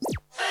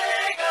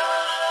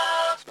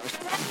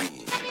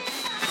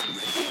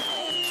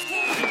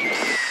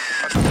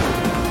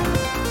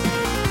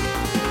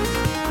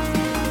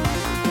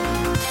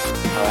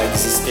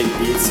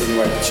VGBeats and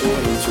you are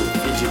tuned into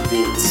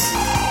VGBeats.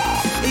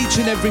 Each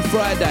and every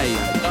Friday,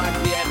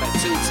 9 PM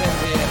until 10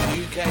 PM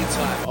UK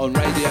time on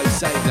Radio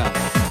Sega.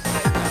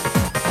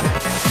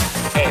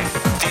 Hey,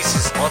 this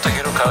is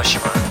Motohiro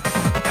Kawashima,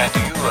 and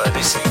you are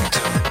listening to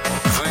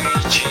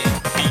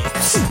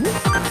VGBeats.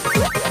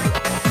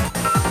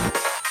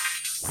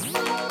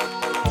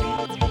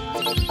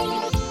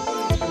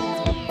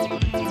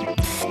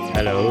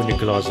 Hello,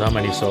 Nicolas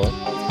Amaniso,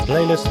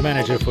 playlist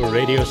manager for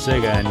Radio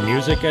Sega and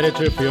music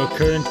editor for your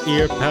current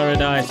ear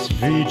paradise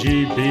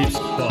VGBeats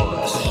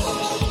box.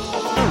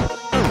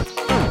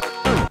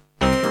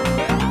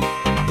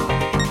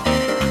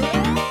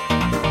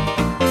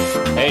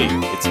 Hey,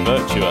 it's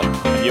Virtua,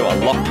 and you are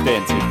locked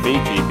into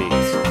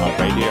VGBeats on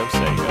Radio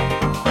Sega.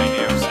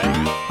 Radio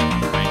Sega.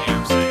 Radio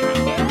Sega.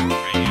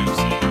 Radio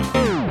Sega.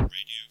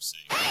 Radio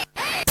Sega.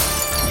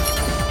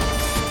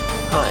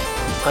 Hi,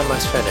 I'm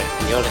Iceferno,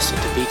 and you're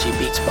listening to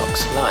VGBeats Box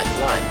live.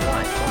 I'm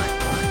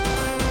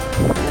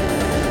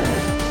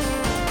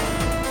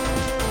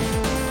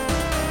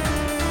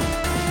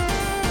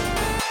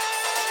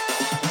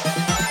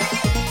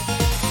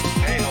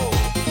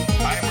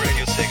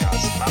Radio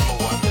Sega's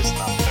 #1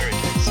 listener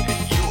Heritage,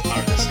 and you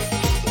are listening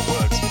to the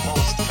world's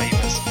most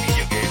famous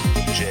video game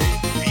DJ,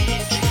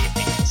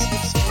 VGBeats,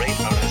 straight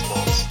out of his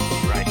box,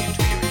 right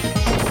into your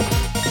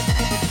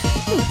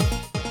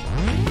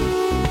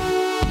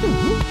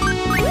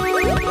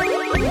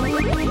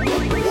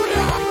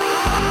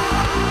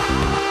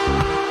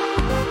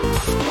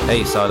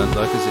Hey Silent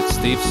Lurkers, it's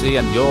Steve C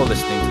and you're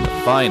listening to the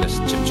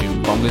finest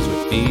chiptune bongers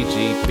with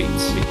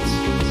VGBeats.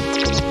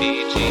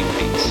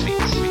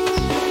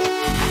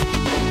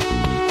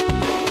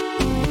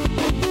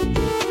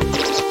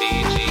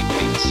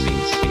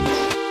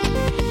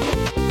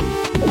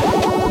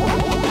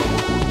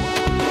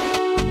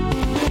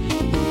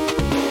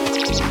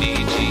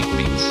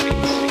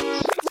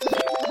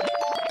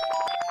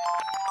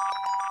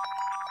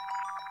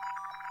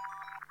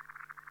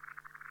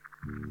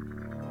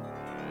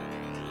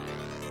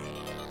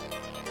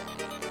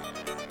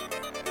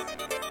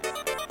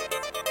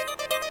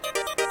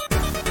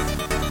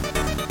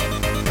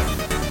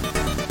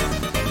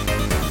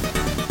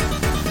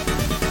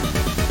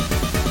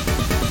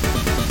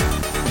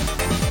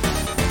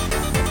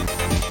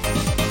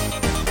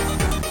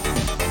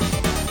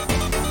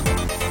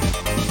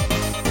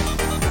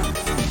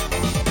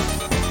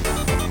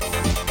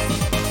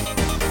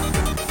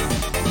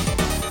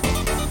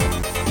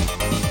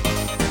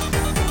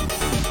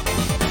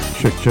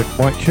 Check,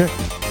 mic check.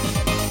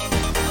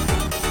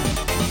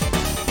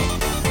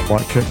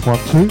 Mic check, 1,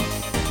 2.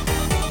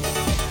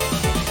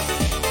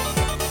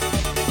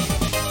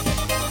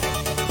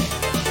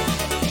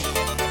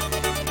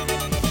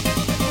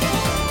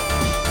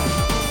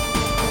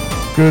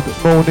 Good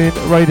morning,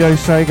 Radio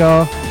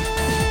Sega.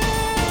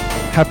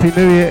 Happy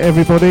New Year,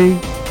 everybody.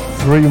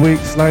 3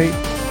 weeks late.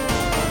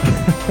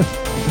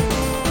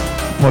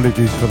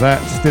 Apologies for that.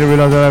 Didn't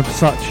realise I'd have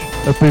such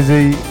a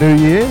busy New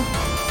Year.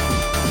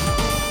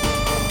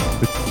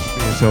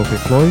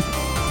 Self-employed.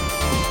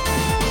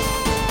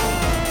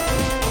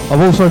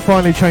 I've also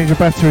finally changed the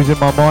batteries in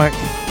my mic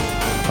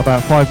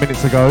about 5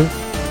 minutes ago.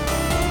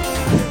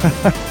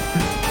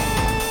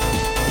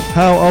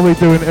 How are we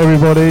doing,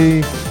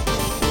 everybody?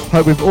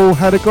 Hope we've all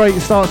had a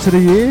great start to the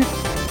year.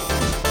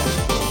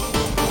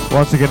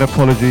 Once again,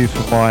 apologies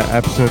for my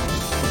absence.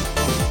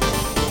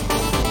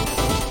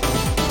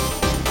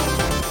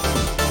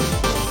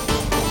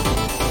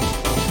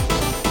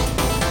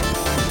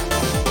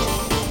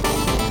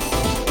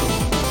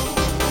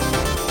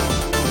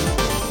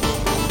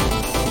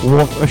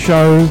 What a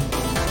show.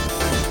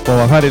 Well,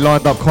 I've had it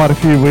lined up quite a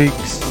few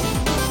weeks.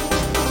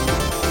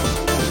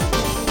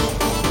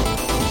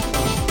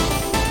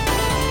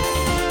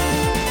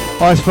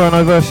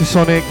 Iceferno versus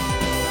Sonic.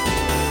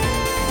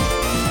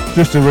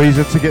 Just a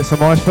reason to get some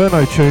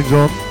Iceferno tunes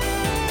on.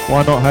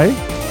 Why not, hey?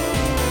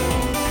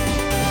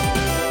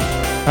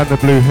 And the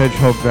Blue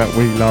Hedgehog that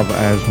we love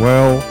as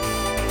well.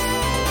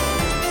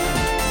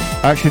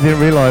 I actually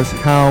didn't realise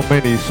how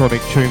many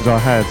Sonic tunes I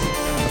had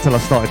until I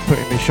started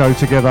putting this show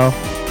together.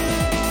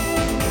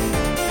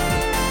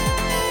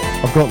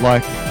 I've got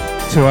like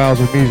 2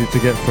 hours of music to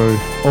get through.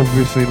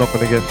 Obviously not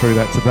going to get through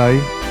that today.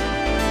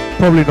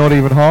 Probably not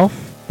even half,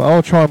 but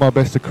I'll try my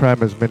best to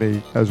cram as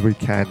many as we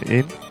can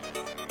in.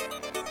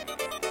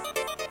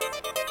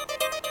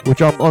 We'll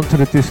jump onto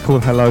the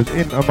Discord hellos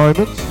in a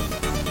moment.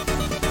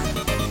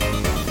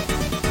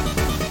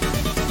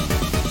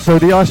 So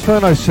the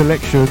Iceferno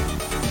selection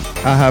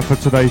I have for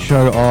today's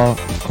show are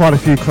quite a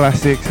few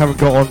classics, haven't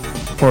got on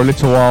for a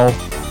little while.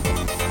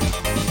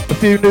 A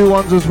few new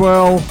ones as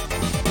well.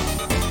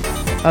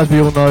 As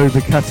we all know,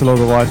 the catalogue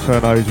of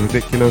Iceferno is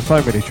ridiculous,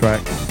 so many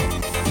tracks.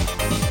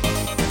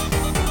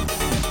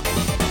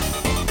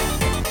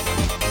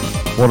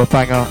 What a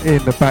banger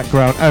in the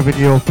background,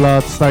 Avenue of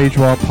Blood, Stage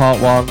 1, Part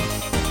 1.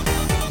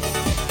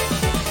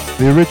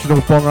 The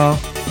original bonger,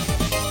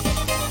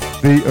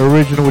 the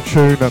original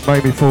tune that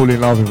made me fall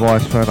in love with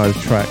Iceferno's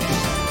tracks.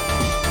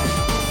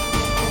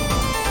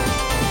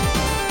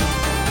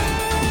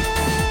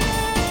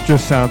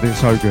 just sounding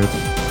so good.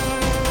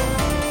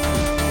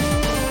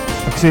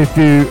 I can see a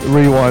few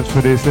rewinds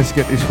for this. Let's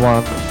get this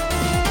one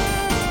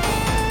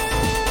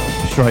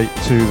straight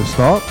to the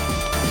start.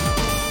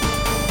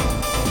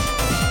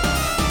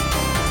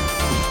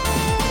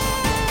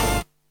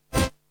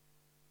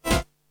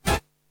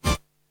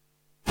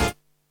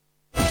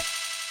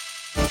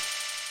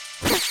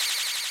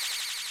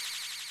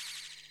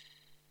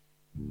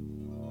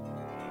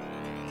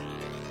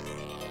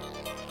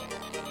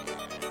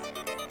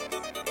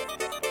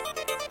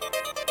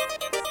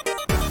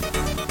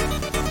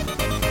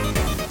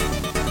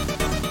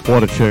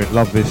 What a tune,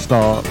 love this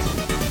start.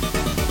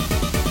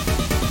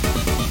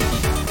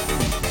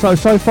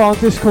 So far on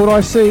Discord I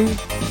see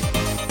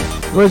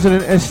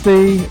Resident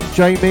SD,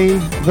 Jamie,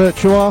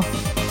 Virtua,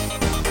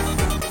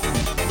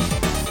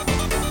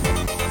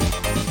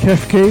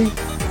 Kefki.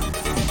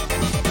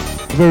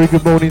 Very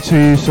good morning to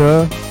you,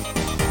 sir.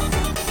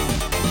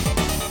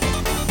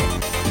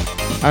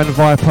 And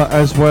Viper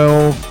as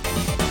well.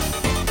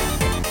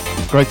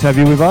 Great to have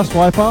you with us,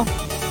 Viper.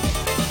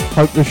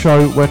 Hope the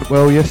show went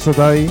well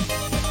yesterday,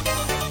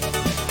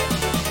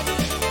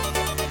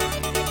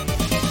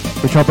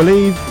 which I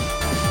believe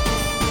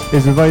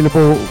is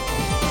available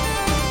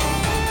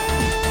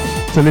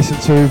to listen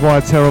to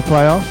via Terra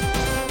Player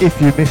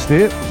if you missed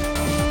it.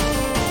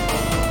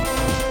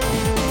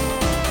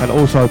 And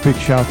also a big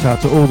shout out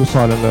to all the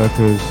silent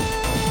lurkers.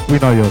 We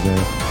know you're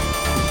there.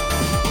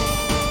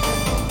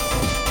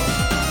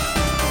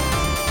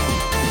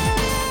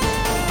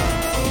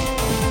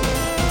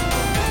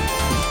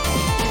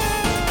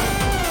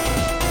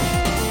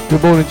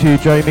 Good morning to you,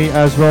 Jamie,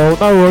 as well.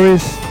 No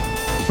worries.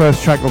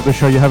 First track of the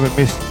show, you haven't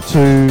missed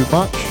too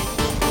much.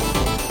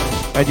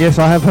 And yes,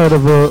 I have heard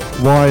of a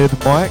wired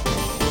mic.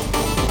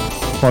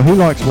 But who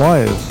likes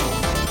wires?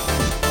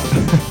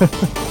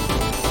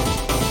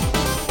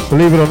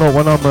 Believe it or not,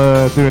 when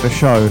I'm doing a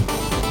show,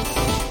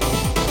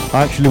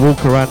 I actually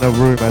walk around the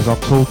room as I'm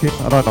talking.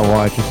 I don't know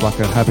why, it's just like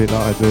a habit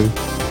that I do.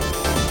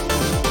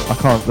 I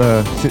can't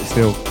sit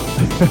still.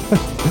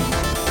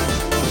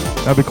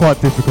 That'd be quite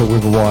difficult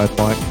with a wired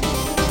mic.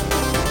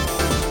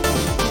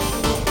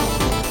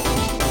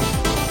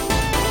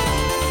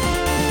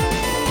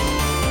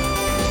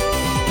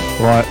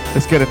 Right,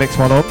 let's get the next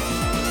one on.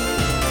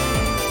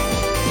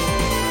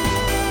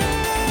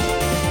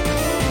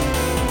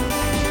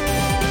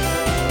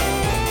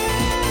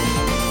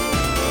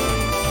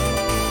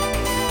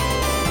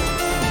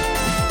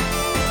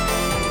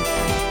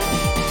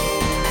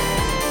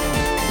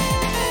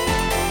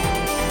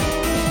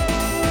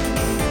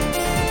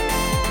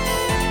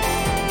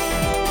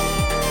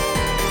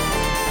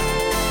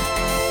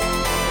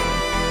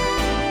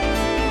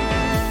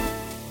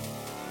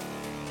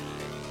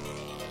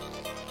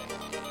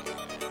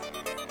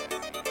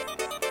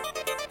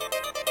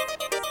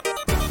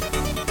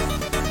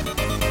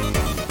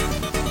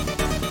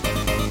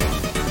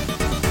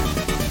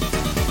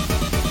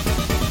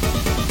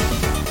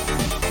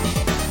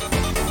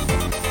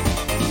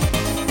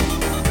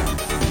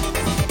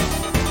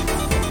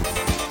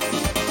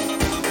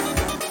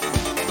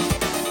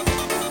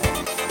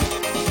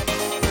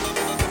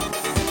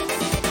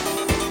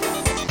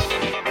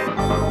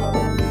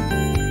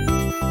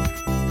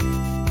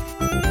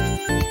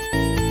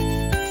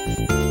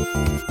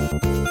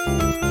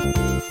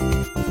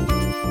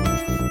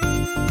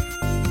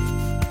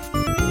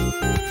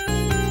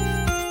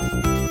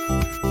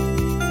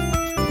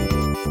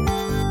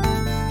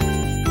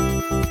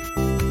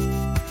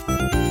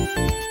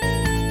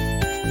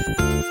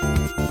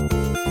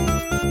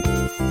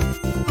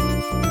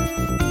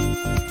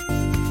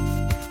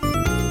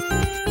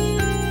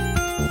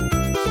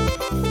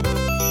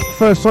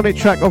 First Sonic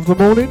track of the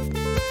morning.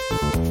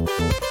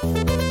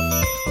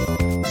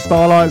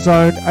 Starlight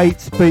Zone,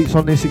 8 beats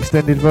on this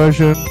extended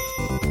version.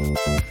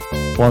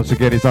 Once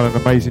again, he's done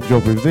an amazing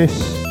job with this.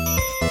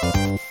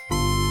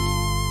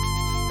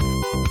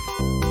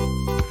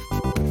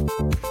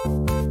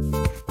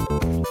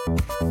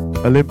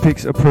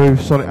 Olympics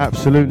approved Sonic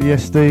Absolutely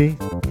SD.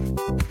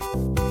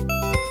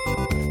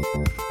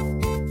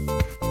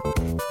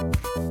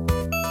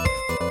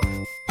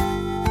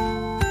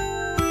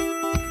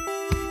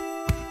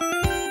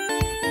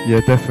 Yeah,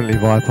 definitely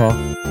Viper.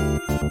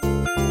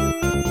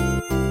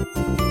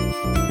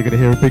 You're going to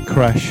hear a big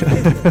crash.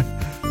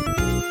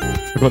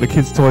 I've got the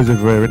kids' toys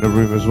everywhere in the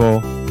room as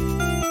well.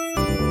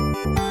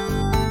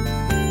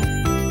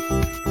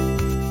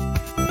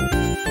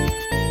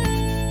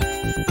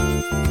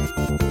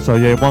 So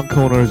yeah, one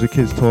corner is the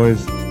kids'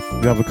 toys,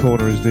 the other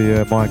corner is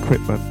the my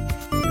equipment.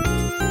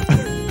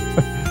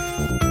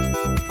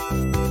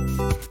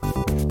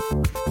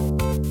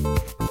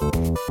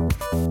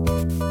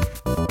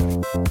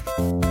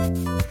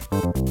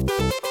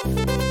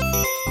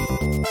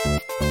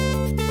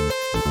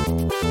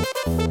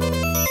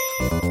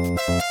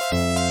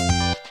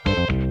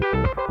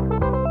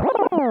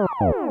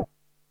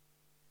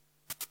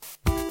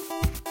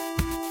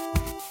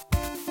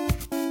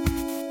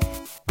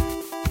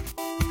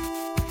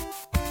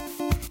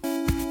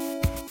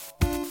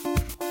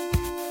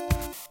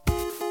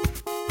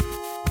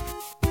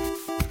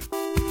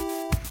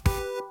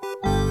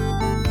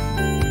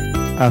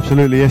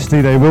 Absolutely,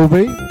 SD, they will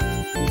be.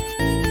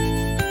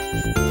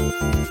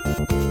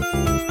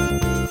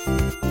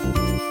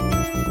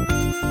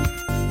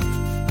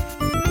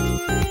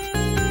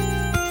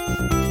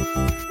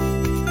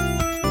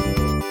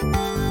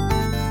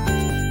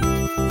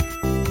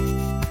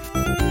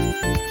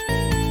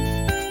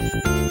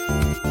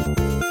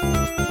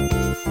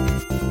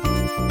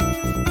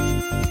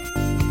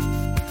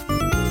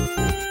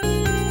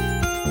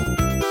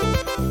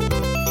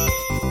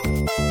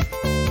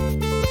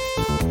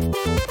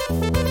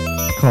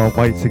 Can't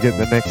wait to get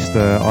the next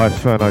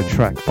Iceferno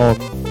track on.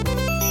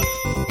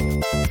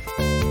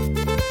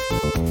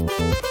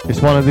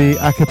 It's one of the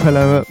a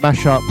cappella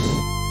mashups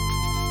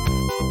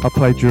I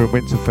played during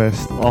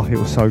Winterfest. Oh, it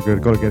was so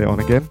good. Got to get it on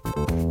again.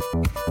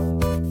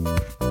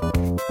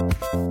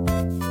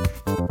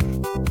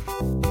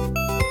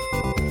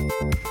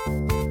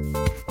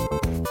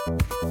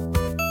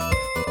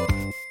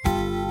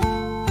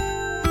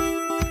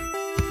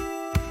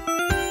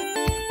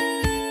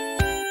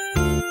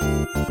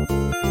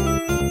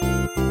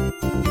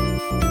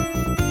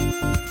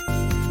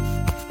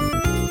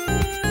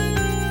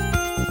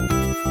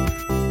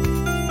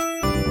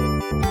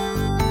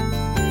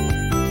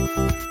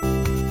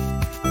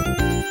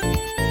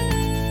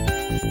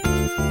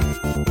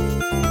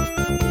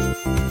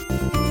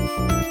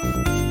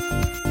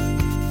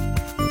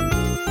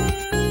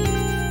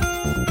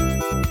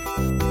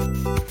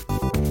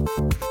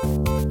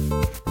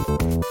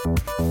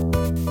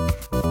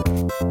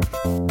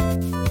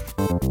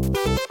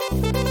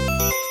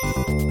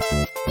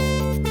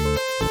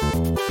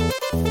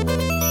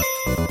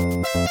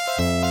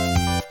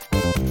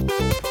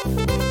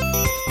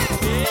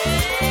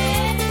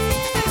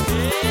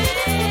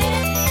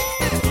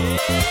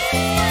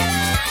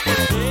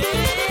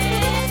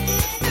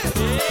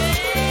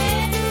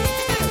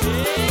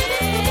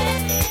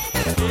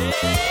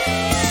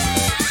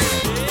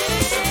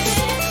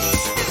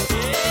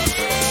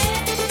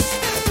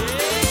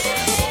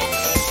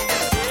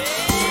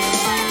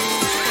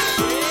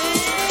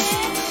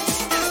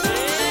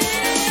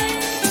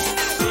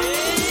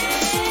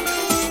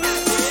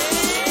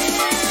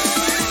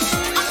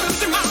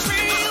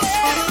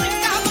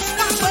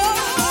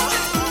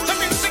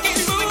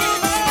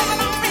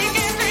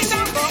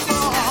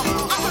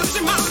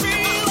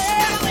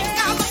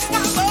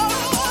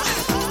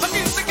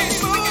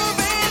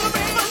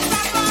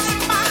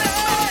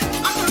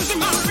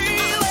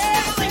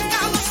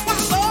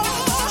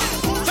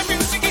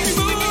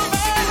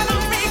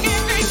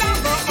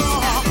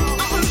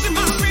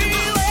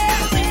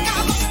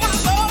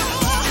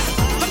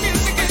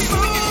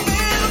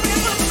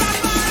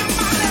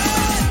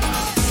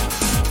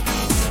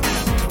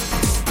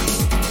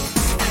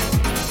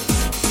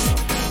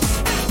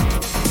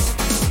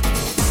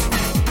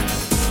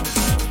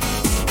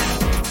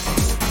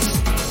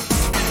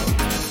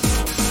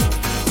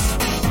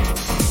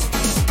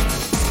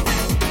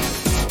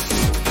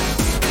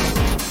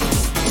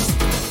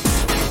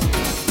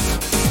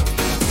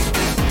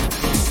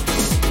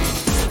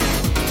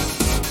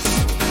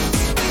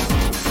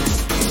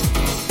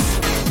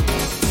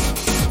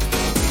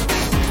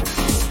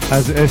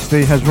 As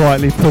SD has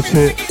rightly put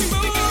it,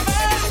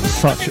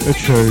 such a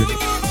tune.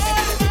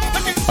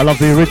 I love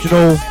the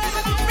original,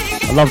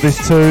 I love this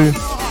too.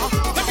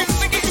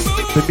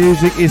 The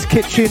music is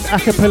kitchen a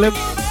cappella.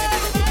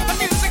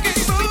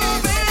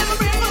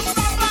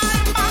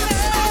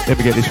 Let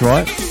me get this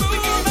right.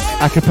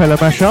 A cappella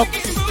mashup.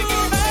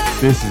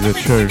 This is a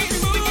tune.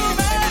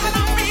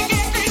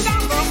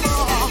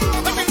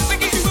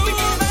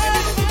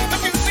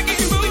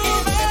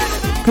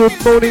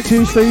 Good morning to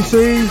you,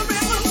 CC.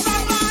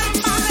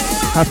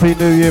 Happy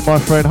New Year, my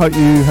friend. Hope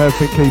you have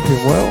been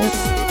keeping well.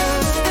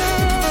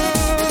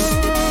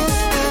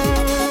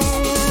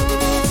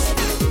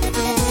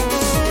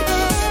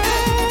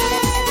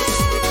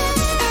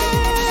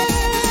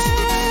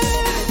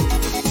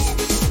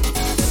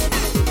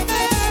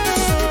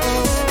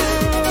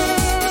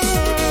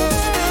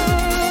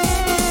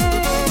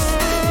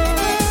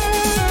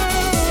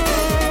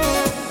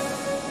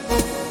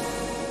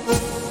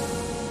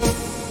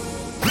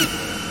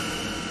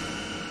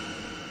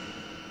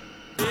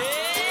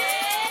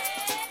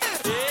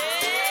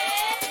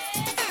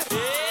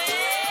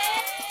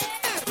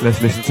 Let's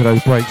listen to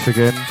those breaks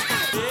again.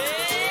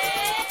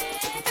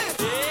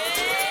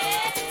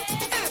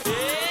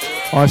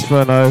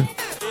 Iceferno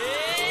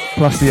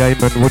plus the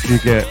Amen, what do you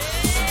get?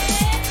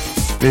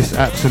 This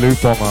absolute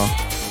bonger.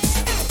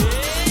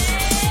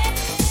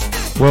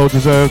 Well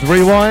deserved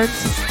rewind.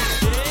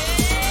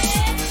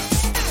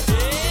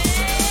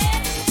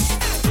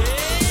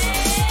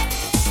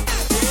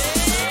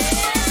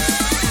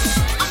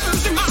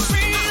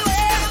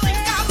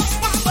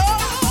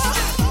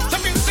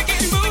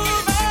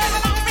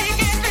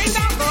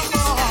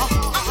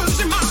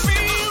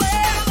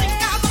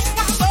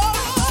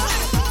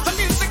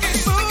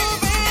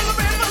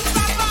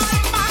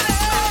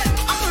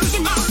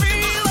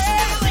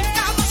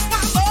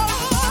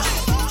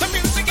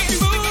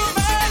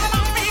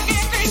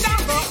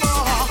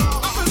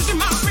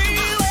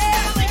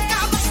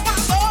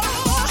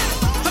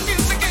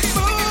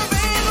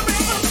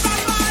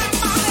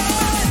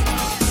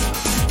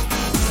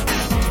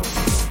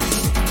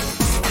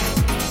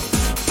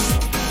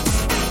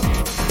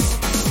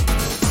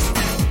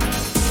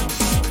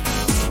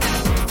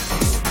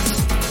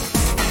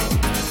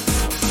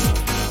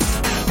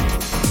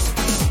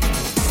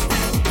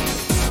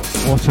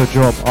 What a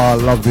job. I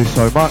love this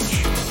so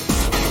much.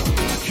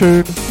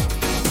 Tune.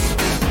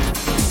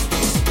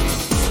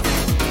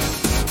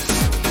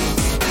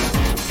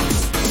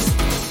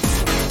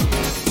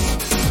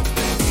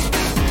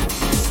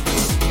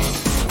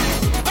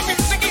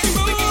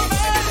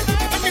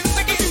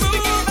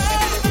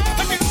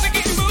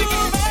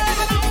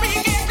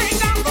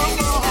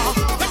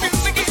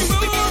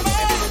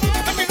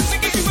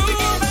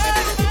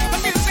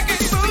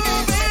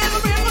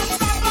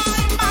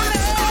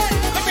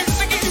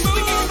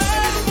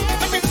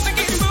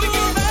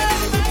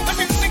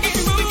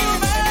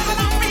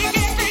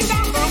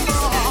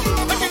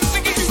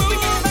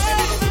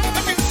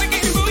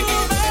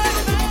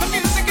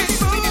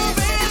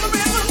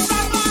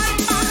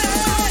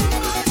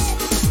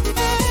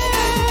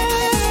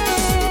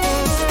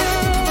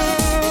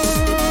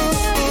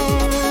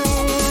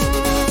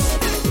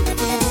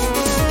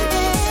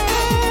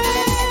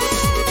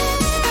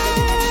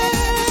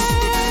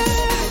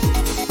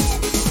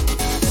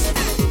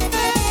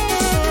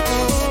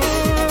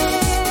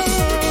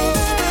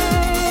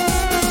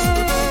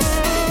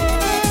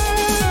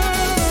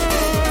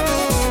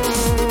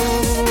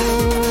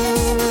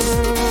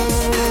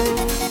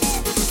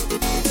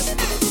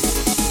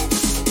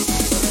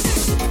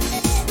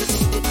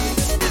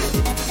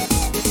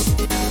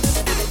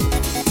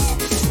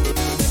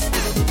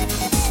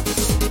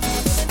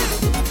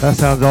 That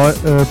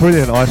sounds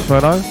brilliant,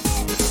 Iceferno.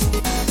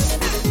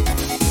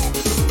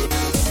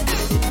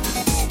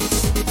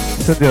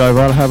 Send it over,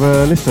 I'll have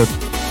a listen.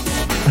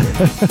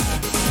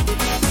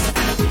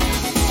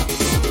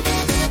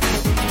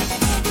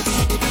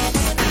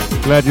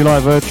 Glad you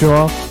like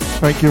Virtua.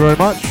 Thank you very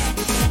much.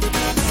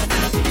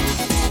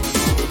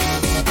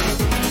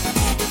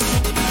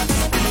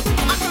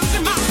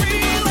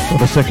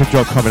 Got a second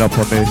drop coming up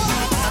on this.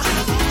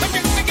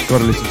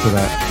 Gotta listen to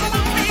that.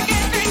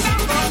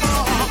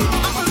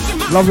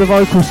 Love the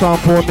vocal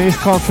sample on this.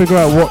 Can't figure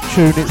out what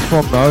tune it's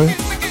from though.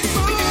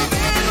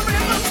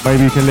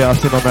 Maybe you can let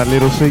us in on that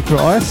little secret,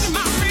 Ice.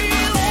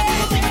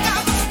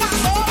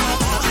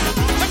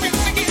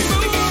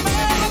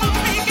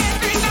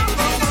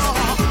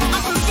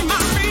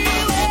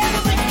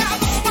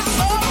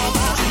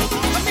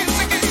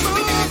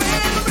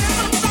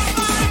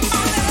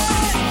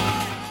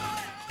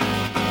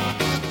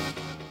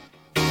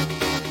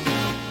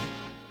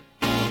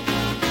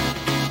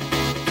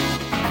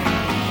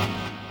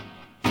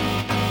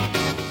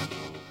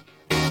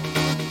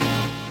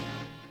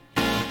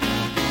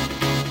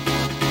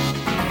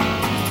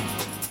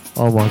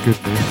 Oh my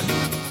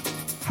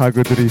goodness. How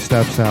good did these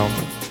stabs sound?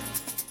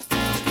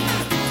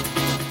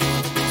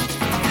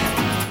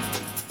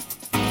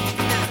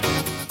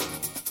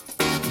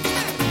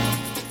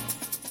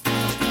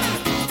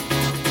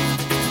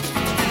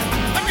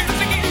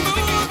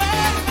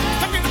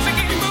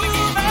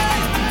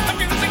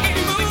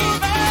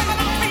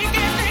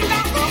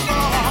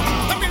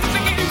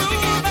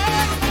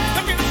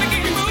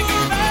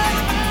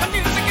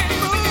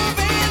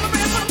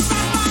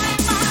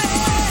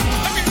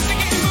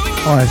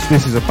 Nice,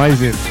 this is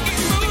amazing.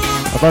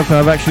 I don't think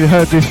I've actually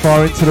heard this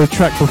far into the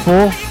track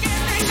before.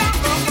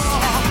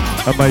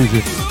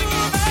 Amazing.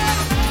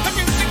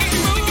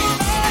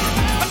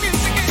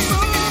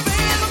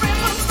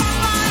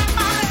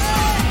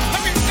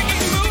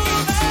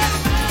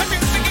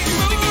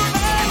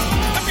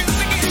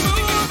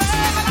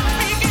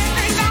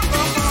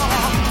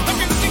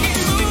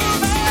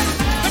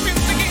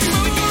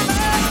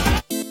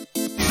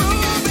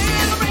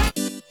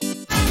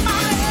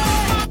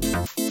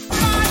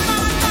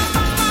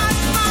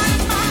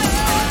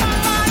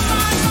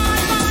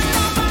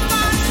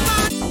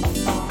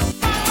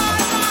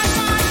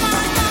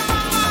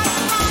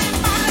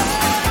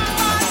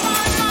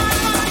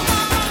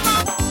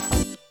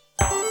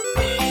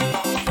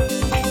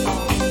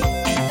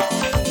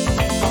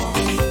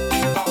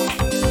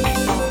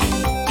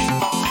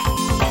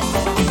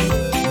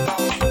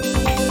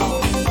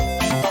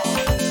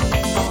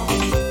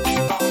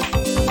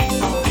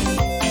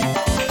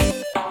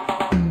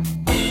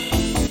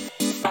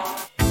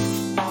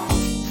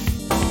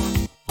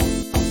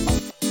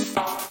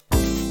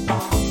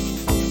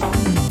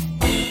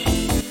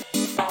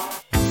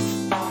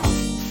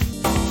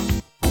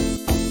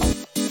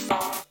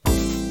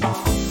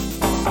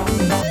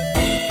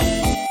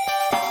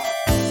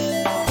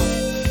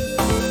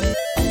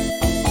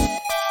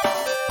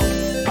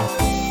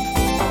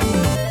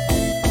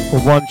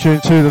 From one tune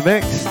to the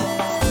next.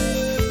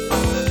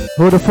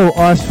 Who would have thought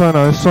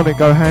Iceferno and Sonic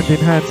go hand in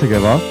hand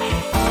together?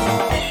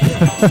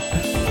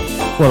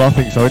 Well, I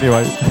think so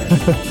anyway.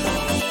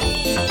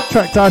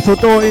 Track title,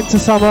 Door Into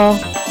Summer.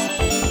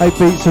 8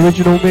 Beats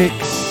original mix.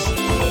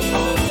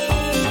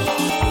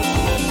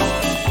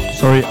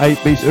 Sorry,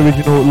 8 Beats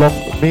original long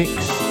mix.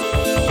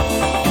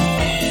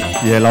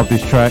 Yeah, love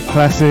this track.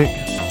 Classic.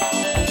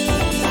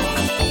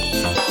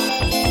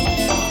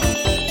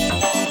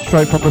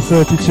 Straight from the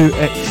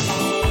 32X.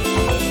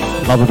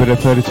 Love a bit of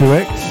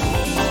 32X.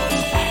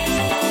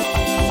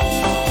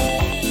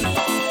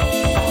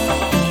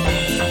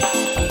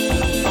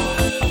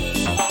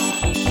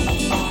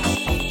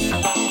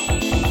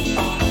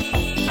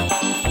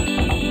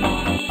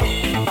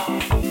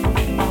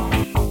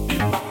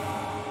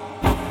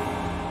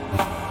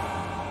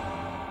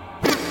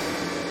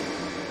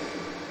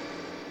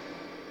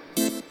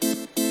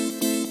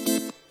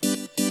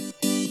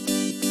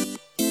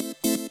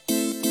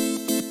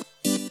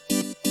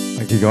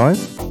 Thank you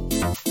guys.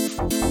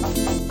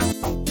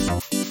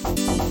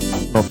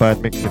 Not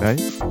bad mixing, eh?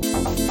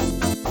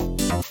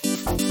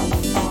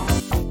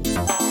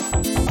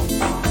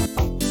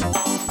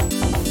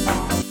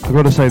 I've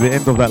got to say the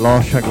end of that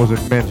last track was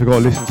immense. I've got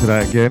to listen to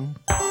that again.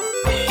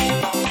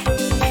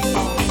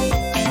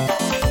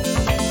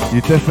 You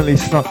definitely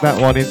snuck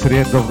that one into the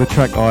end of the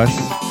track, Ice.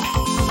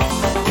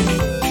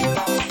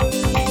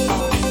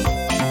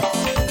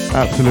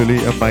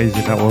 Absolutely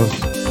amazing that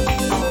was.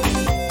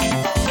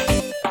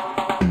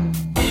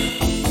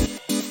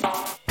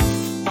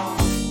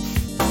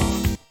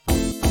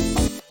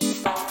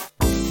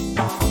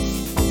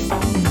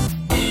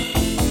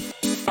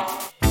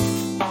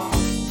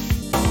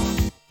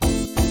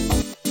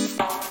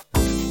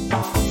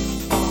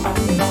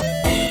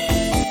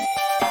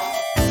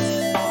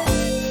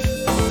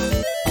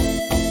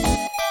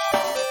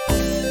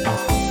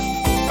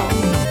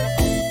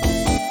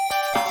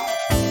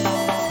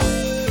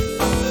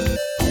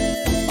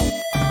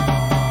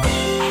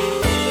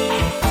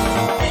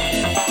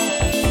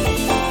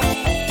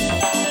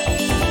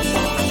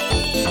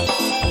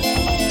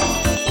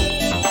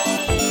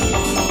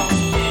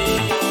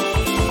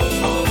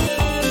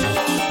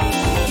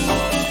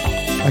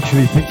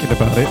 Actually thinking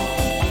about it,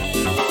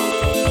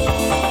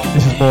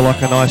 this is more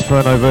like an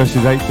Iceferno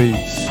versus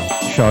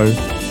 8Beats show.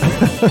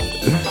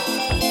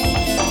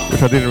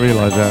 Which I didn't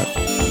realise that.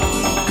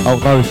 Oh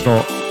no, it's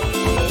not.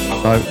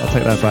 No, I'll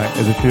take that back.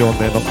 There's a few on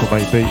there not from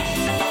 8Beats.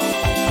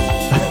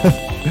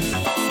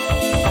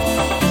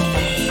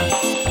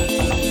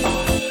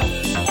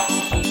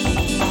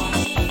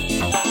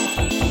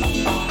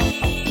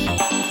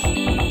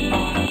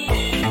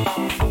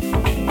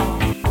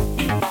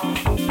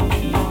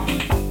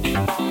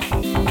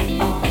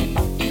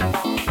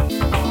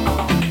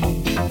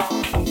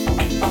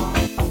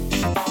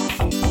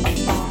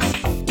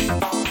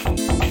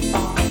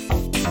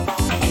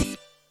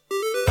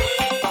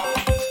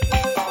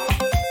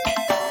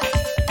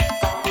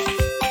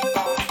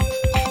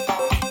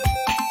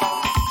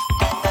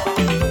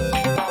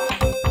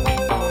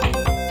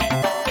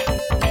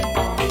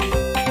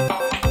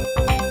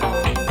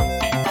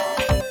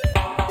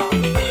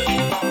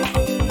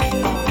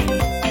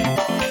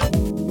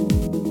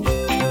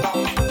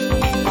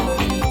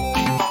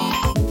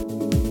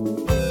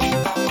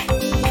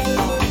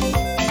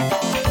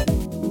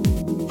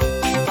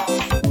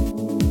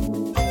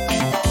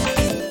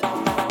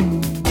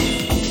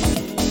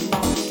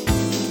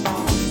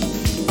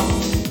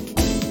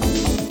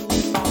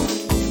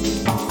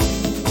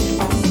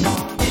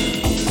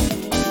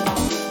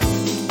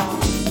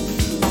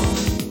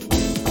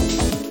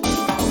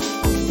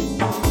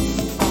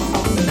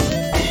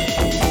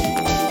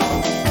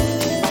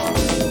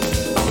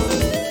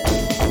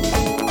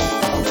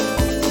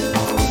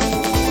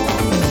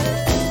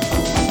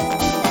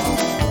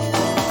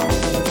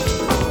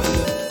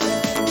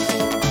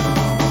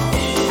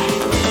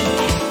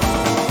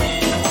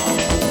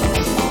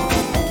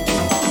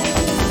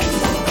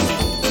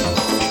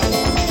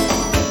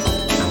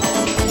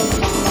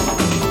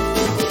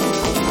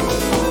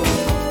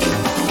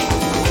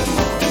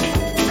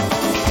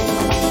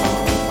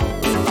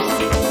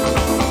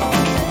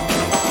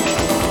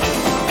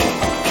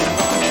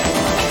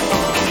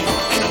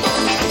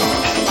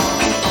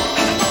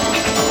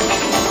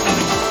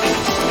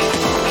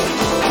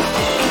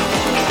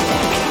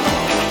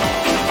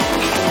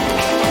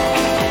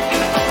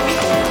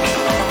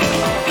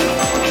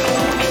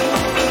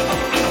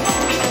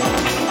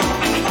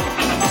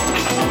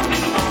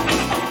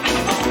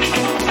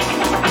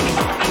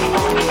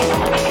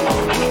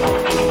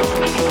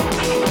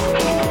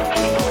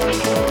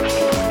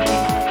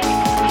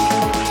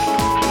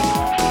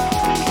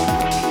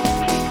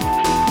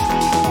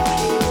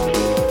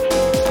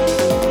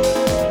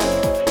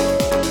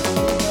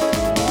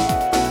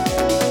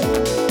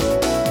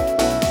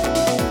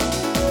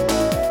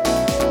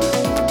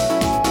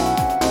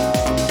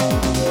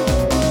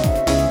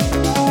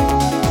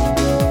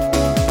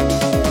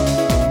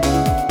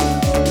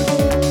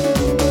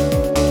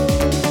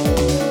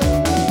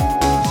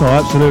 So I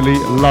absolutely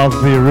love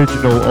the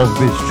original of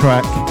this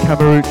track,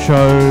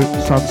 Camarucho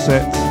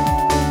Sunset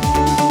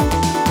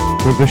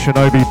with the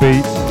Shinobi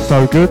beats,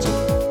 so good.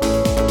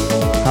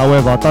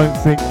 However, I don't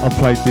think I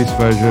played this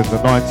version, the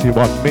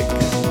 91 mix,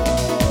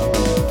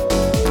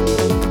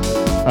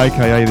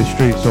 aka the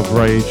Streets of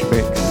Rage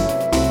mix.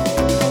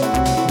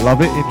 Love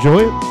it,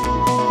 enjoy it.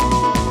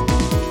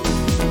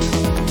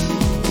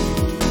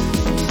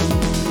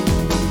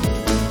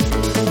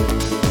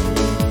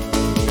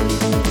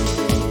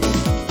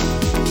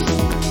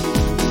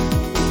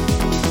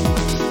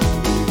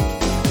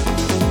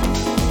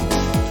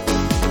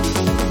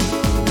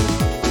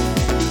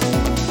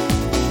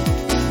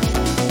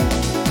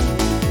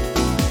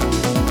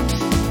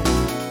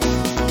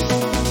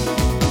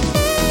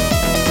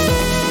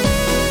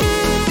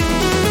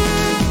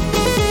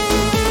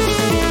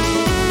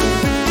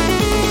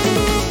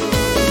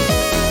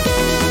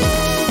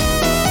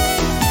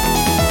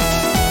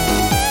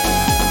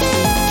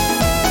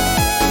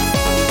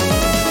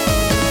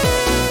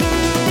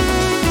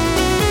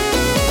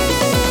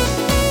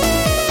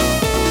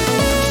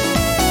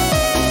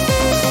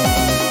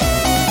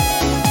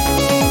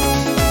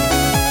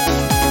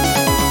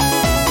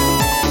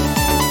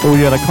 Oh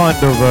yeah, that kind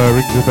of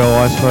rings a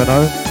bell,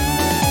 Iceferno.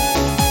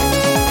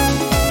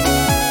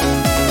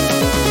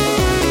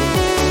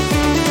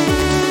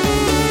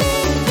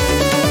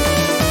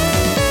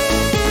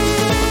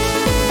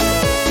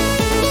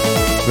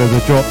 There's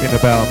a drop in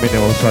about a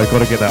minute or so,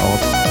 gotta get that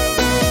on.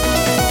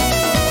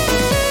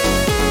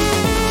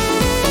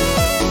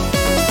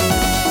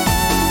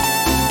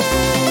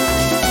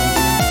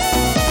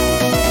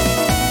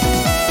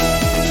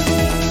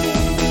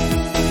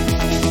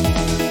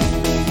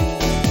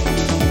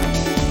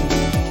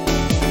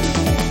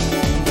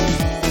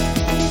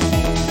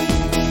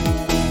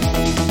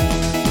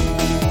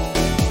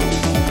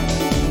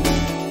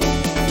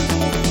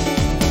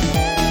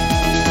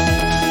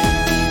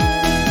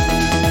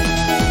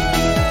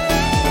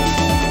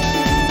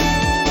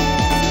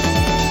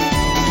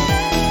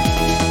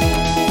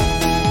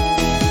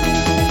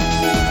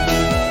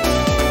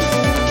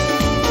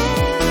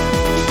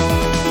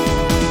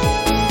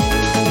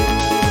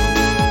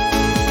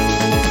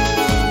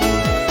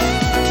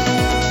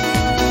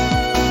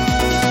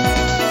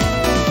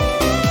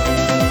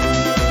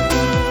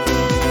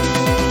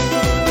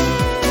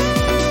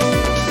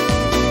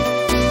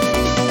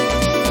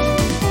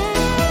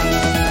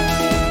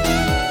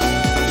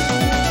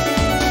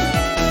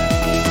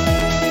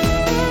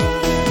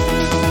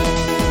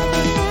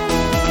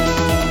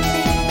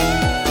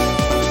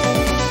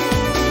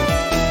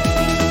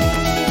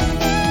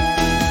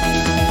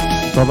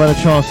 I've had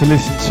a chance to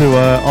listen to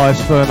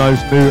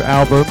Iceferno's new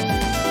album.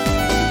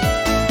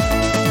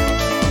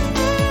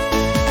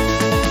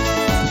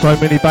 So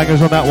many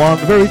bangers on that one.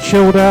 Very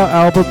chilled out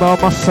album,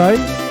 I must say.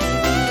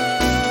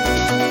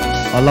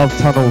 I love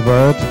Tunnel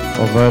Verde,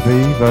 or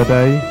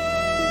Verde.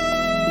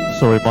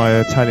 Sorry, my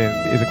Italian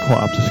isn't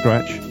quite up to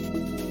scratch.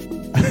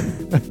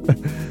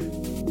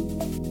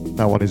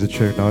 That one is a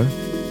tune though.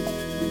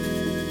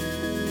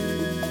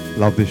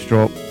 Love this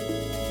drop.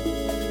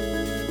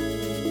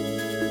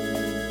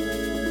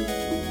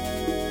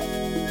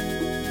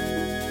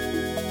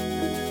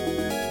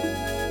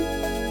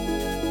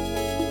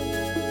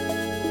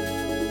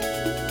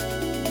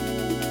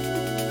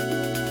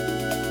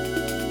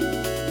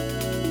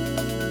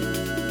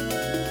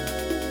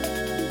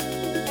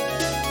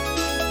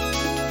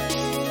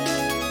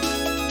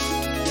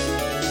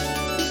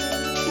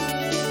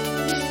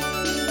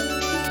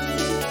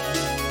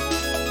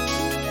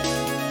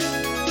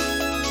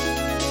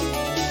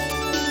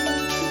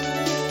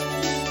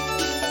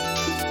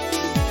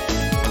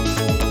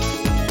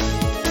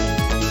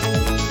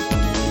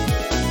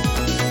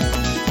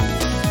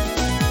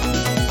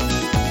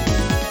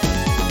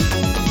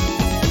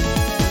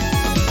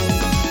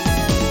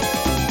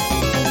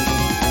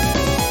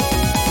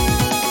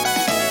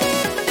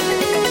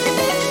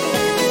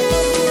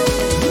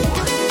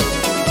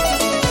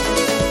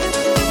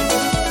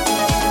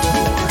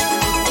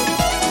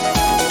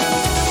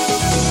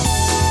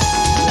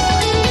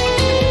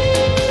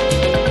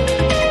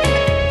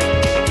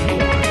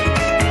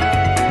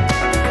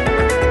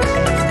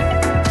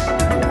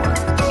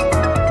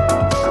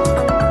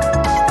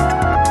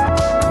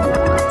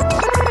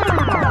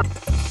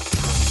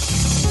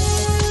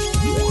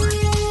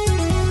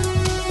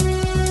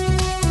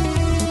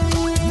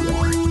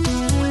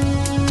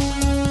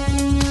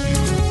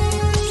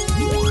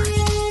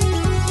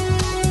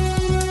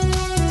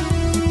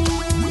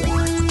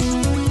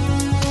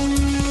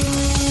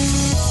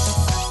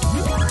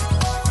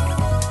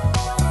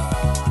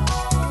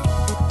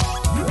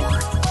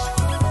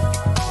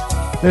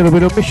 Little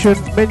bit of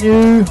mission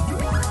menu.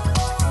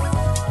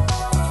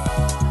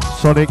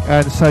 Sonic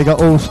and Sega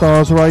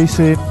All-Stars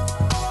Racing.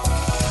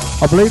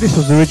 I believe this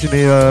was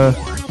originally a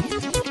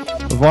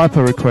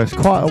Viper request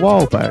quite a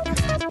while back.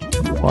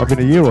 Might have been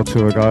a year or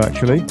two ago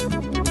actually.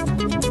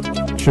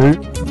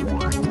 Tune.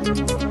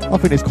 I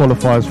think this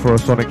qualifies for a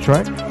Sonic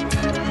track.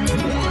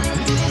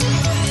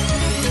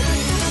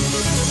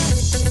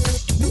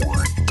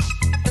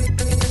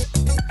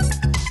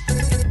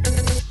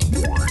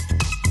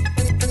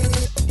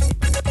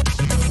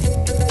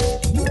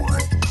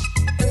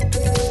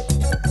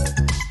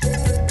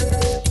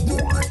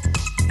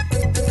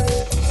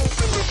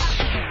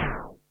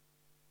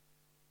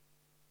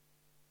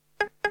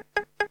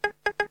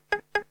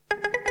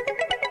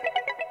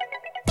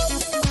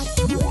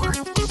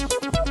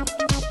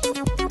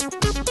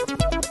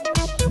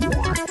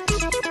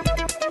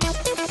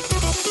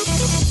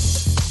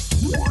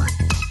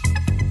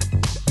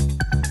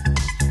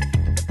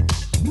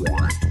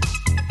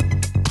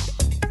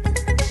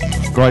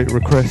 Great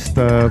request,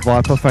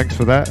 Viper, thanks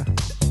for that.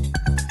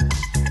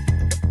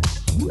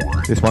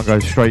 This one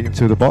goes straight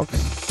into the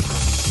box.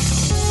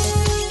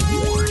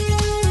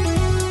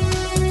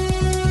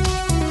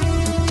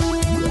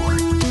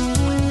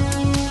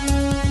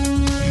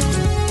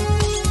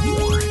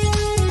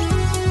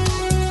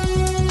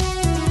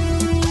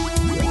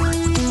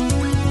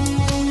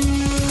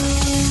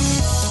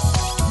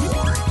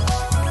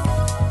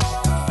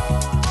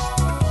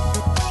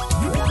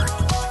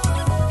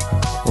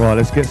 Right,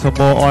 let's get some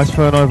more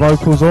Iceferno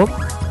vocals on.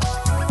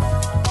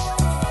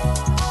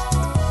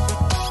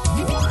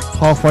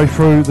 halfway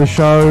through the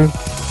show.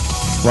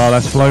 Wow,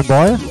 that's flown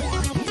by.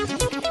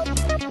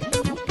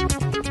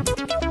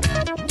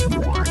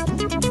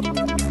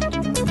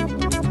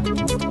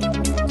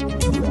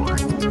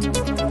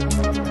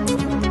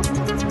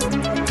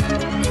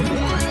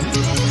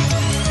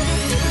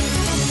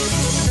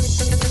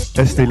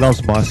 SD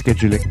loves my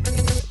scheduling.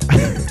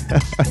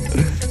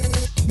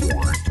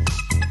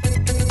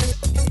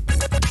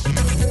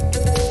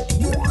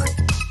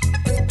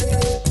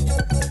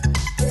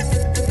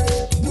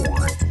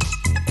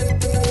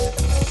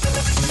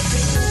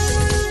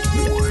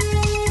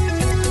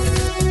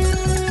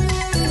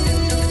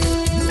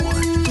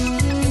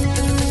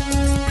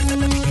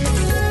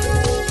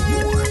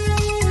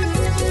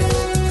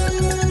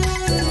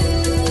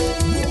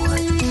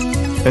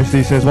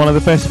 SD says one of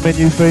the best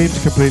menu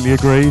themes, completely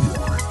agreed.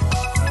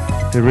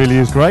 It really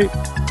is great.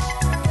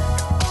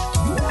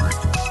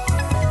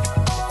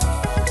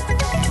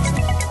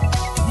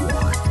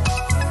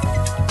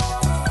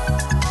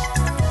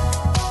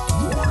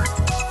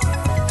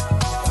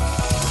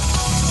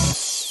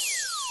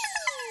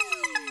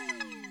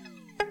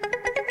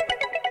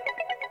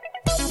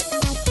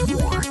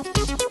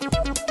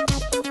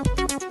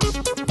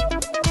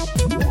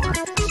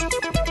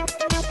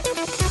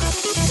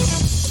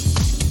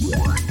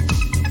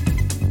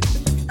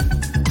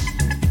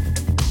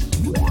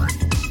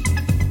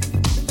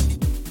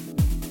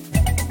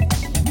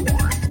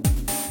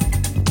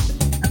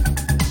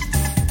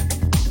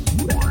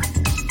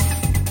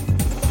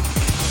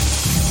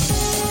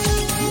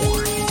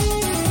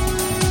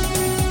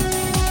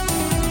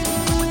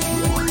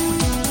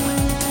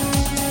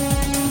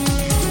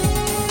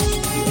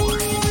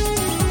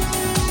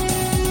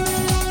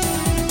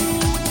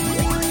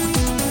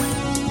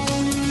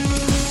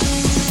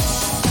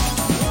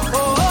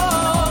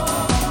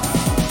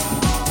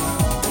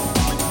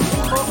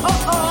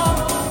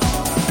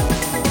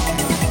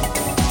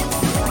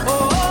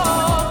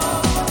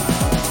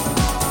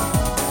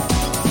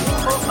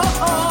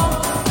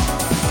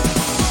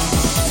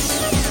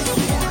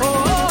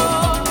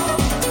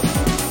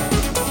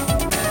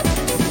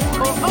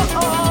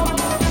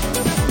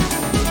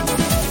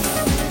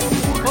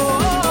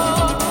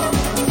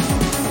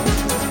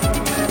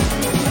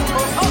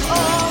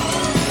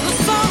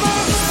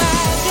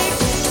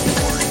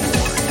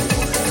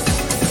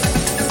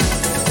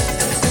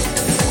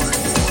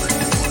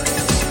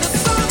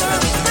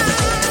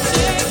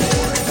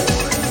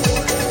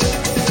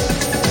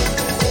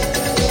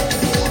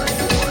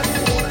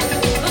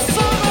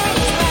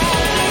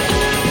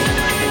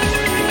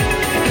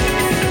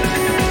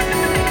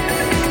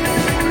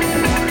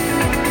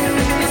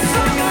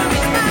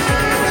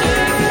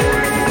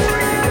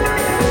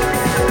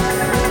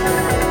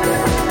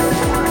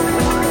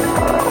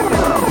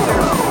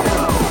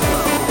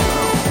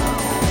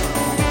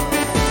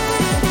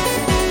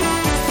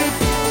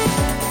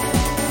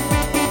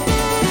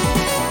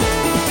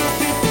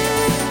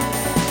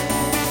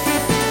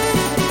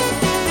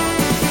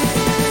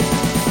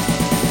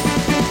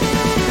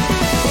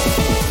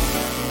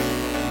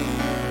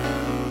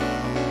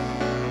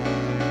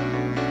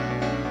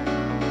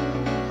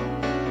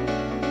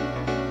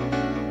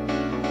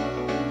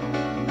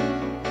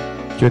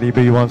 Jenny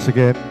B once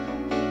again.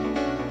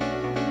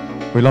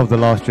 We love the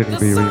last Jenny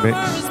B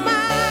remix.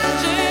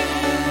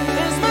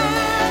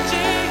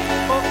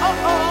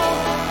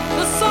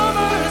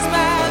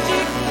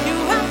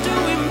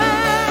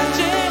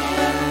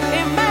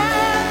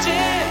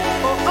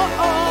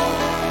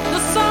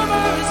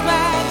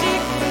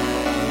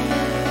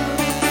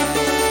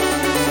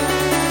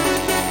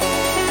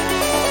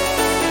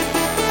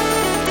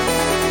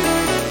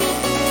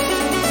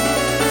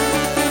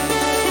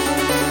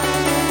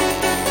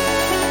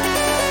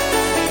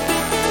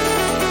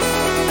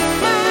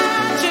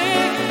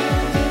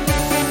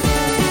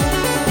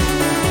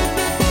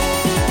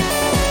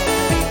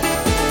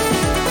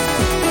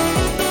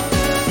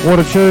 What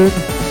a tune.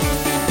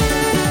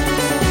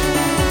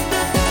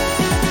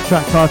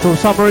 Track title,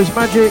 Summer is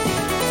Magic.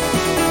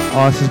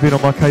 Ice has been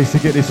on my case to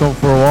get this on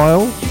for a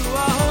while.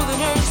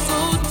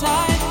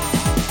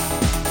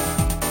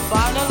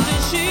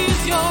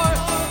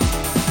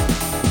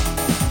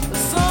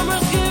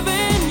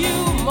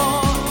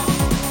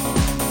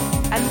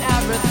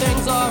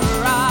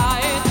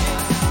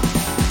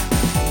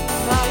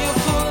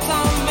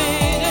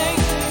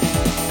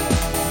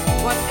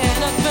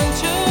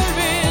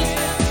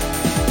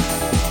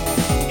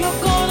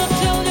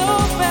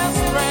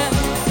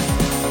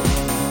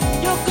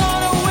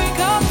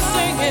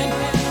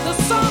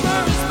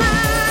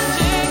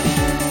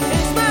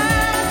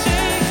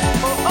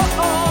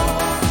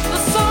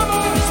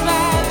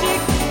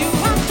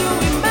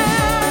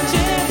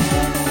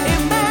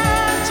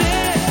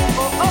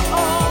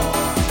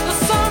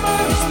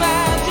 Summer is magic.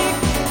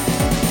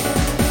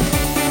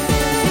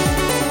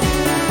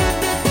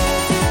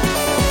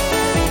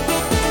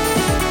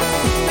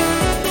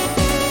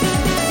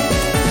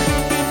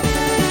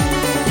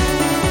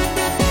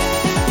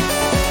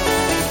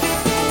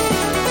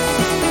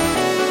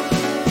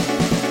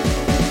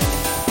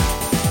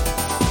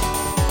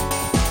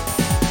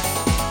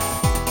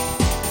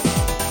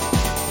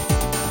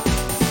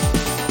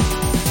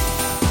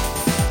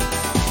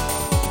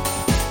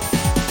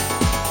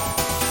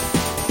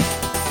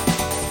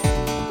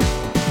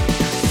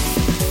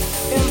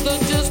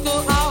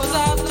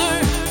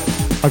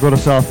 I gotta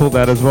say, I thought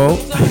that as well.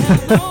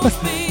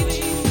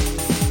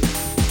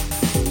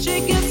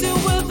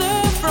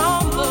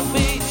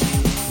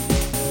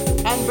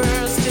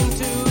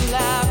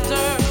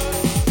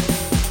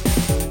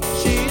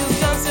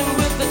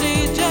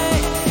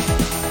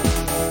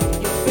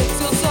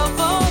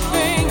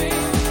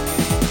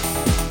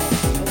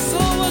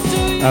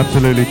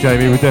 Absolutely,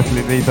 Jamie, we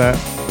definitely need that.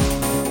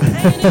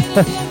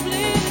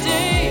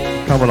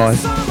 Come on,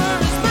 Ice.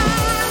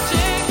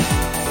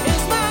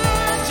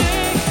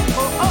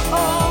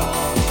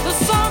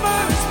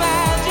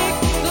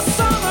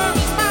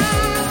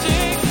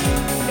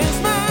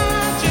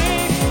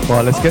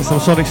 Right, let's get some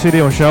Sonic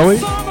CD on, shall we?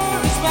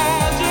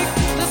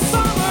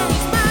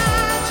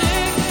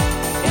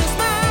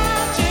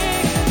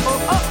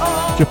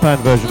 Japan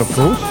version, of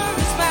course.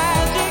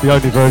 The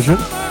only version.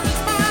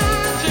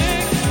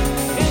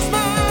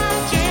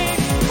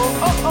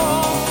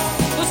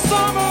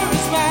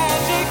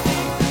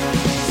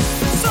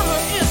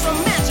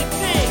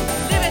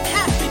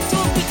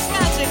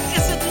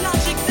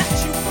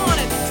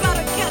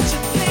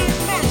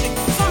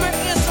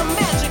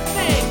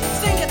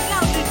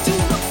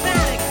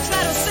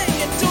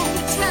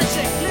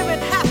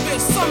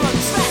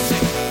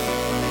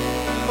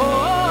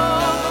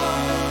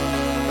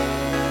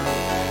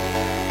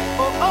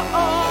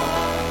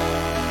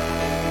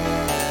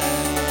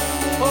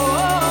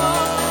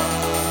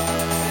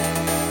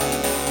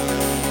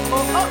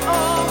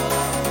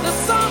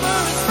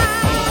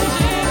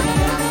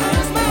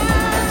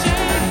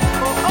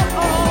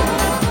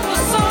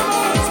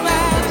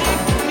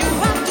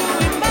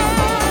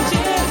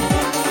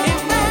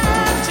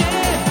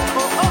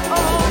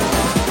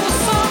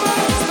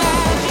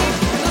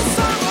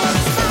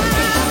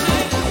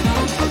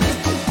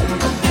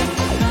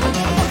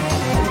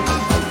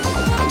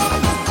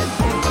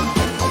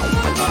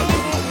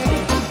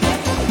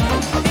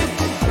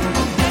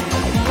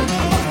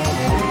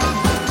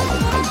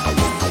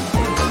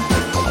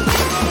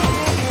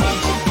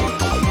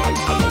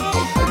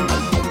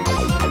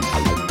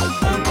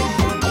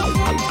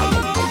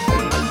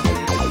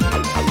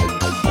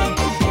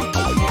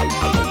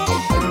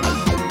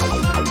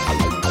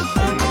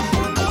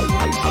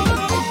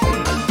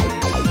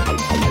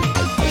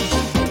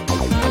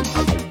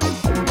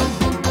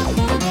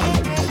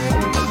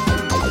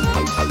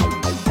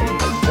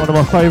 One of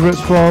my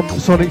favourites from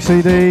Sonic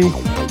CD.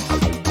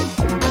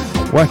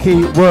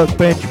 Wacky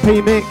Workbench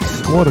P-Mix.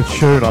 What a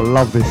tune, I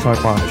love this so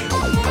much.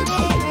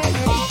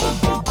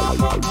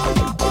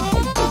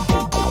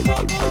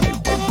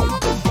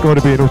 It's got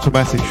to be an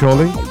automatic,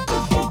 surely.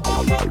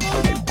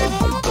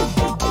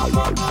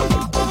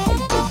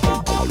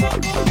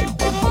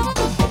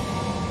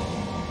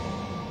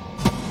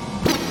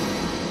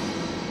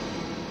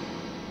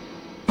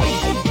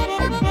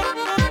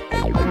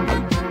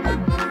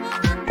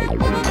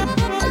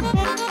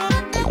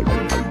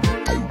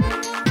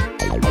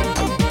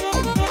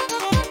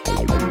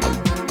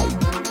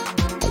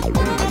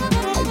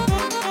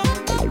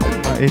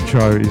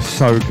 Intro is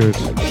so good.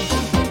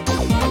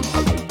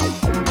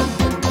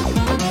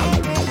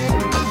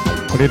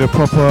 We need a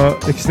proper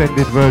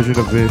extended version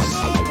of this.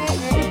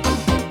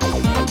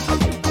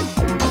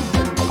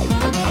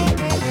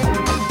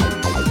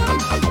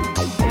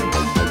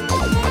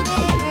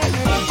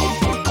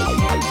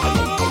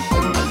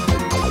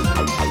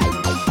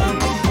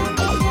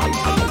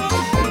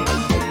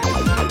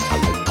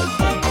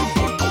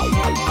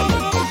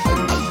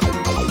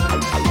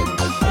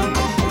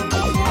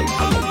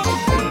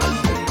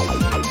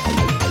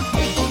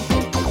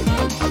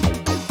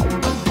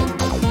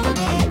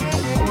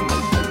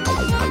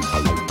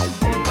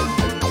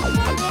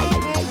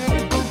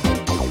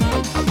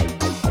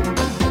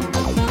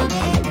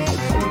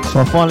 So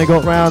I finally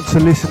got round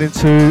to listening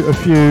to a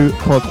few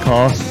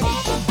podcasts.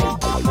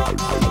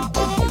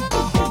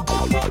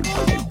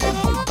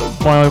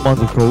 My own ones,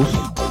 of course.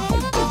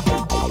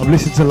 I've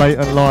listened to Late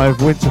and Live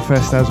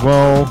Winterfest as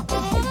well.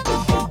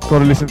 Got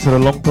to listen to the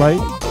long play.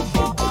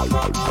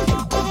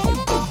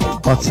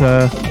 But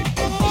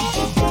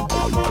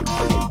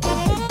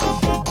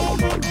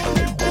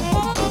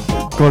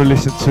got to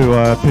listen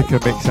to Pick a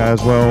Mixer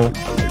as well.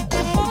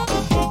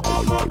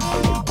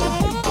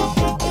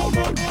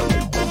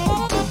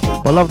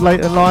 I love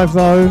Late and Live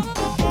though.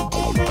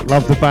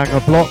 Love the banger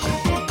block.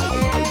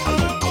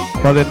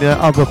 But then the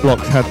other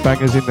blocks had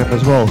bangers in them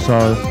as well,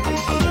 so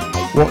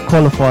what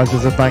qualifies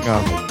as a banger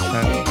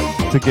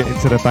and to get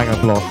into the banger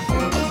block?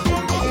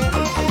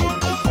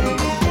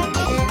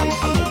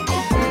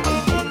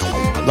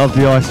 Love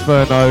the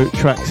Iceferno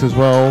tracks as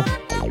well.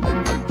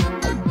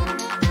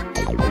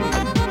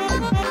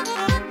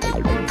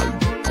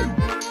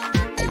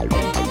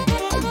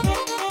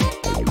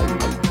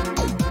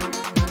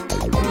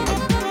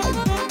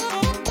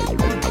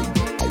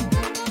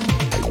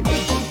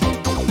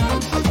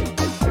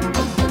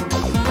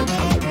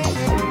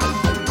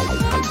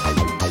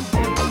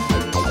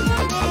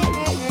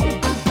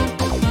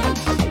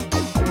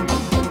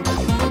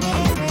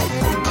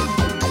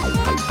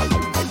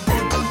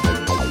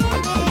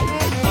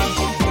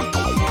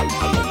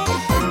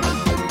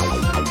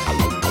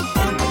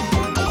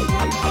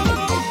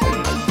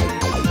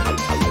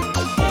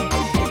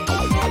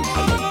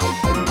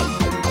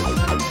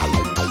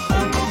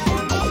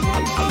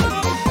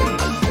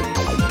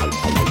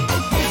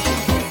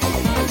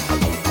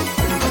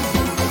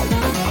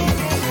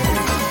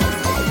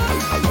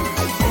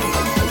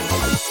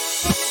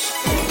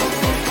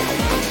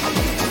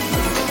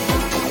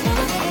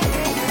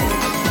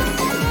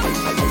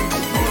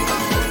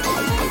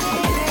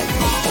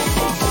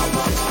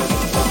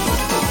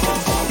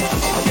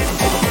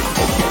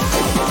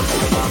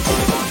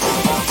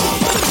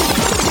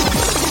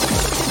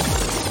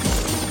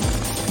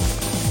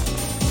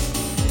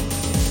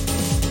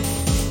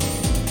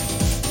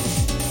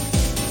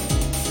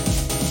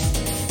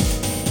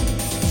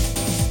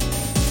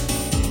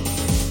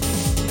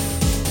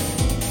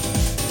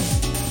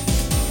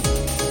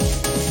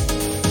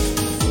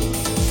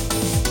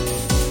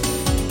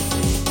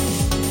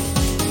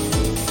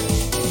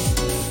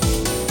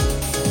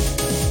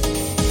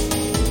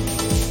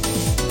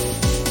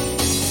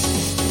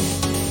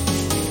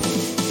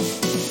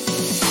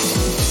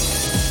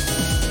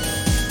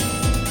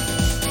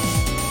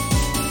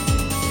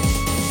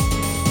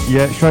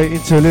 Yeah, straight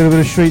into a little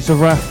bit of Streets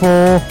of Wrath 4.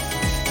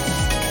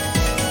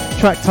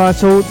 Track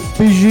titled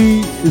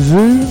Biji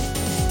Zoo.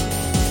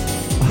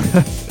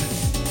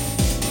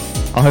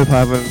 I hope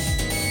I haven't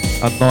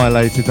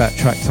annihilated that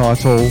track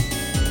title.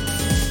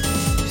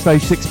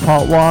 Stage 6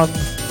 Part 1.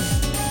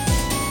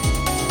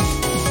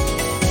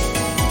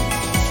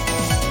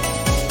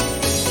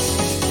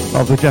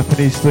 Love the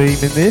Japanese theme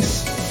in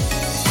this.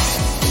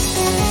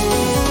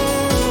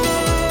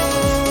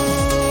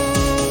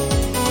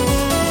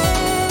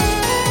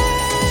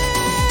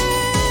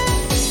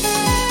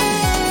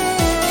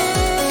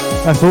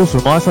 That's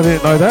awesome, Ice. I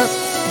didn't know that.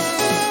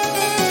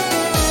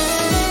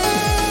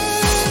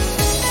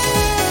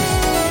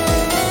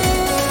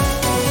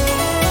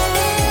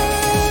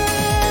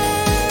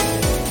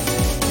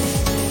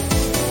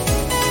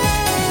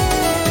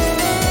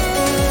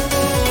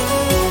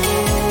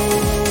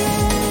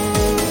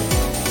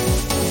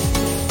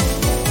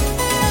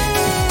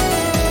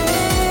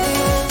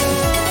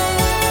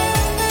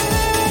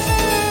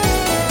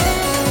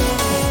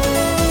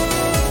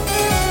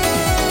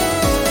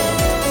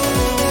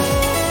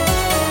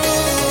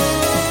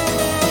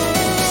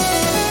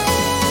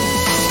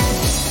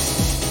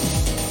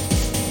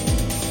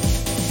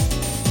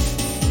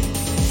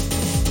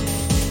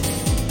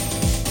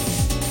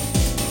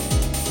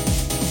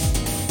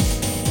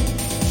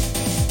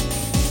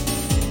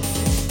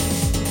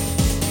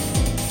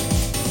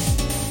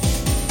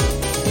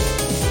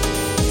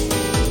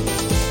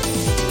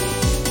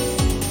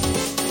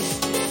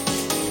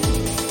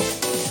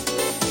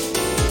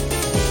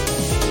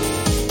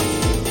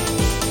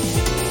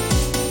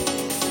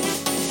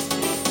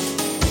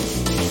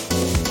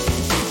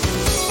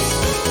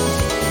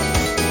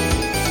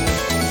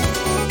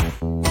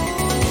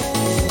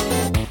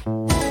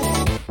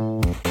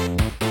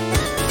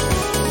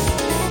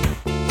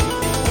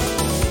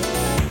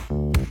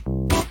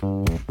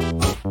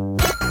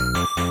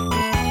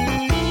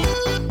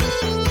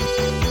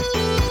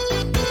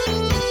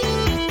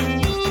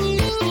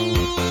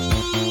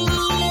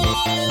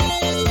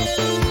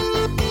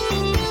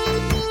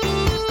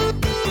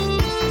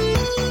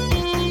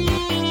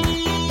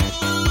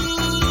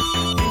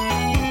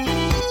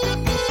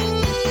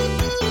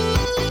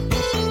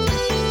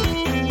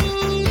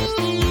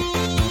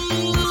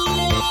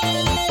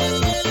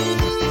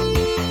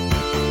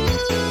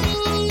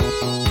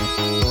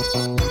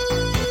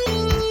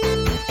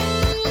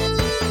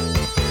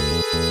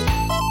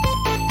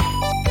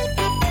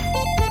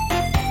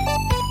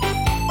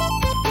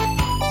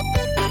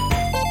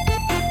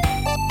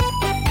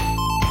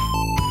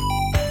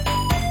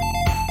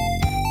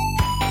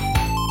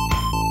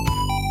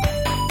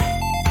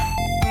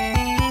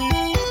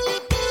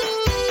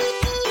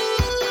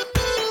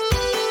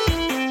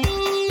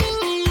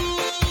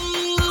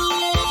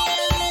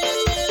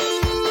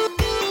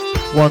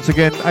 Once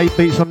again, 8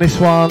 beats on this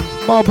one.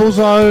 Marble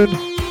Zone.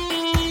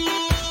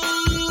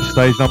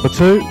 Stage number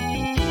 2.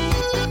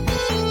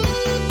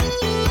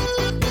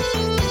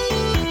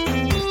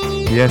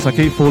 Yes, I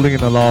keep falling in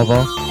the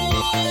lava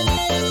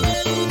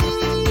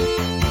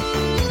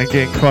and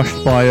getting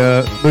crushed by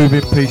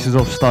moving pieces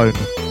of stone.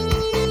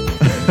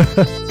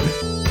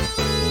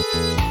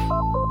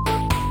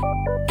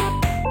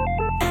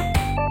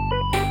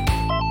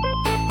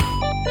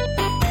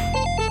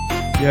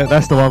 Yeah,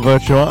 that's the one,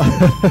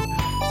 Virtua.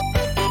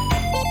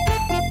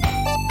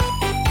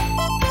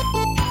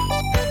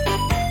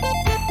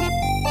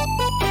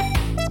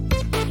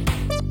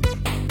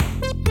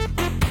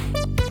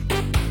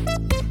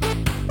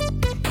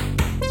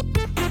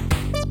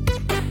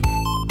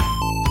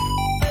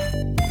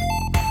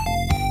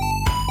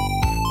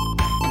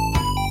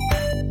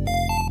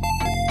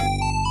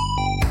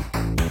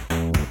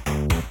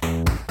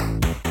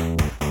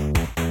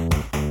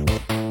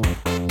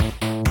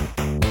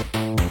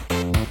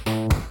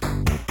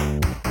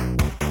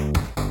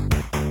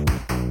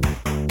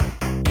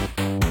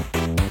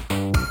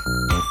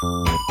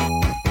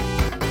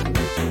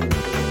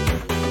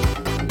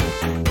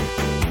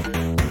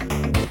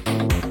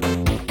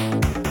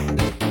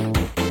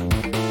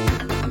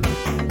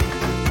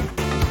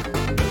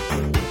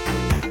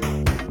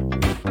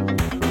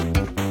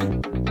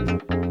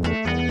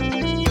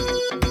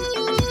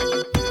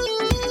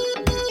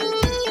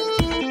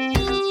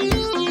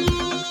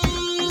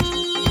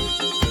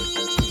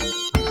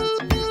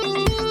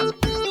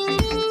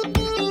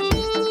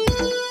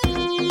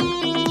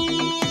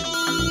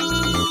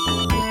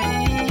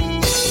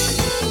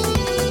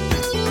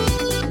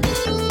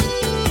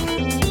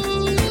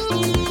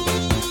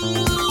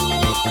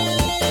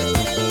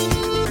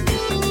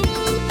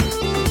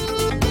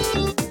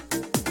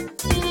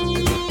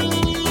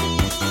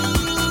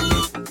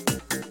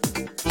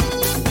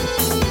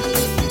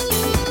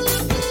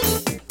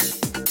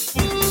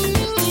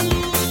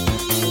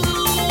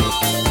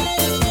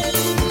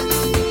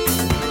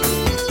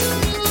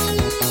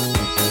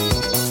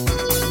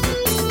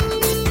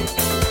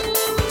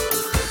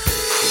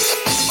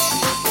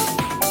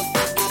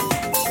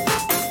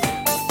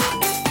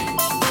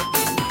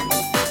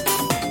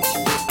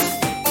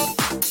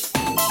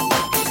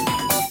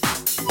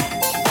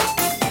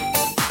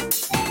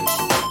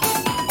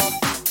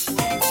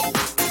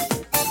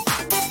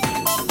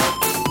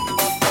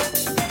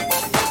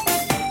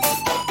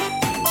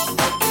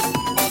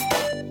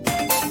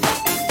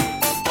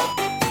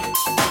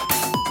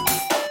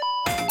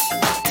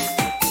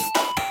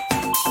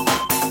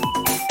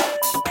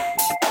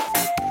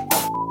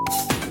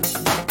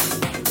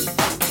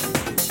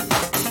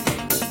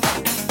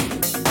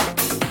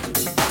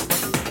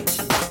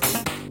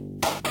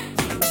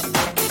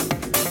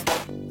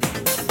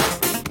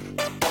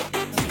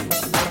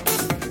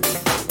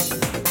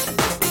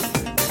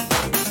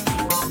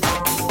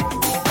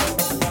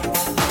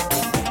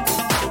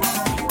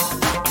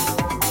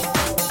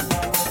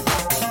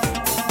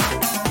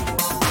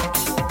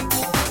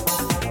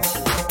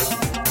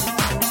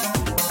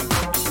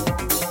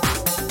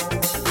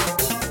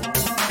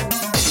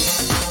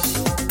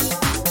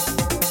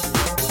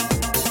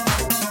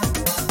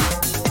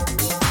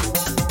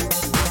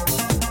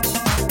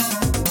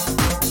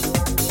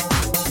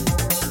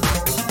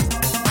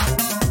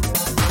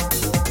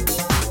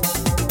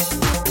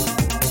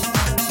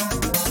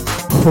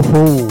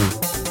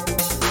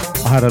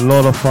 I had a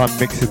lot of fun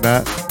mixing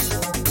that.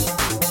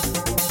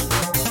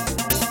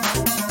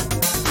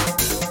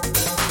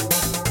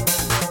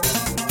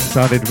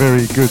 Sounded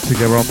very good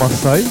together, I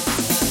must say.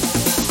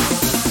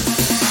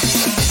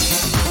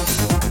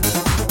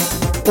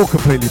 All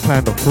completely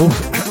planned, of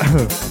course.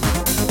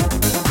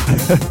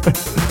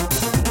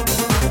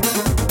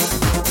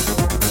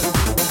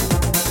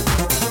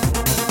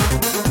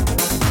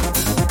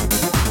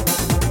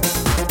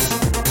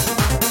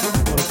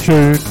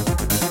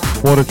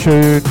 What a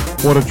tune,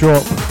 what a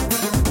drop,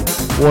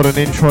 what an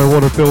intro,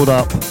 what a build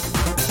up.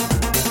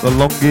 The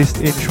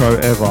longest intro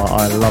ever,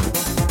 I love it.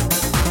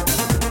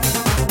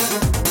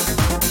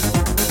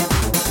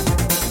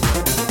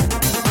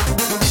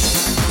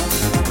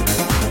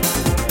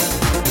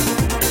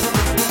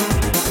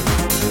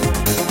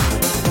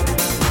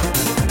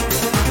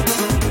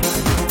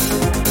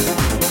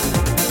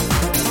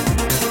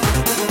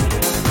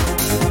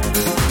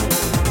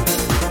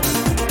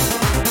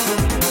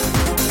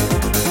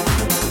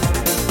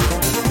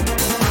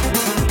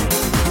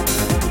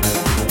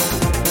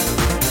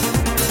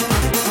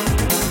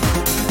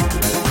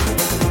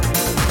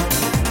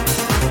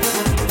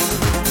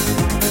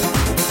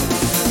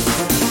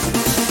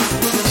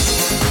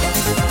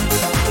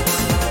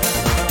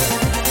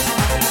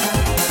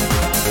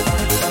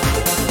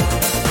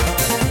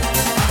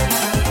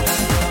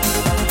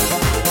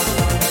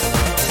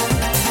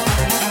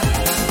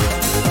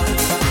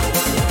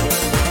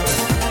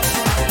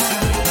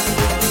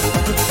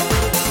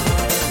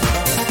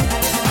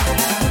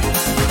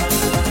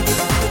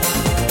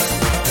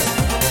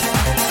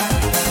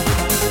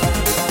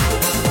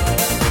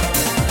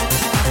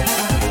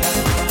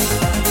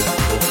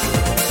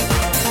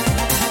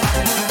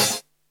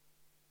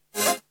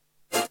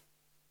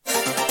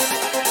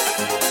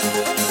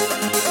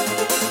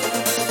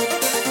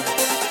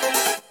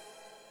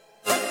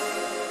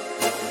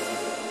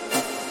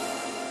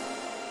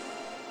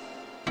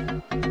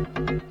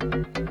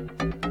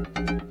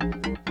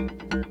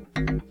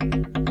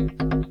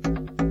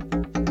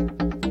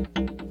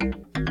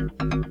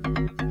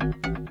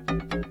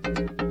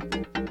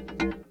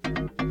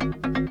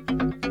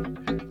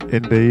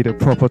 Indeed, a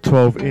proper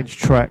 12-inch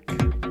track.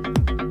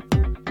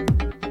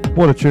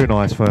 What a tune,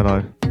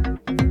 Iceferno.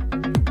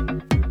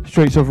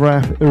 Streets of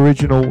Wrath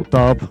original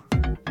dub.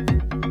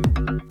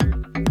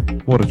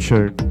 What a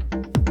tune.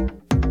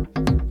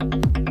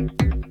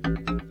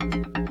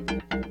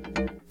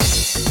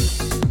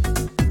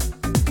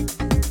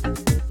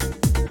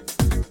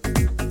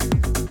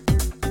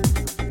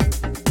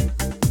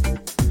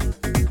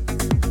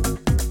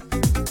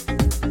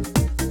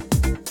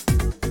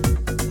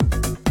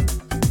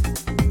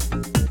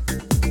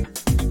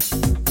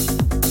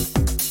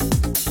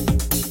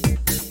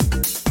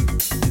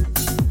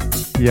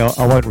 Yeah,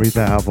 I won't read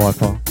that out,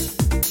 Viper.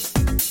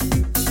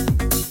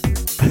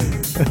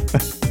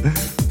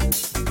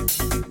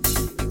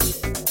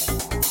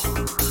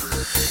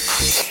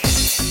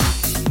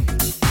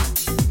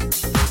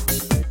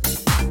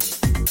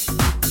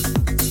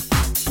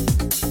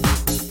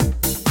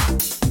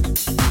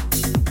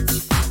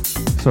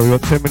 So we've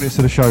got 10 minutes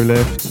of the show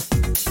left.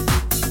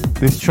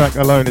 This track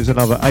alone is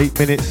another 8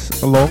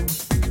 minutes long.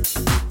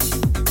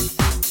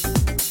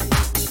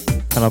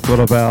 And I've got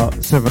about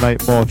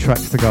 7-8 more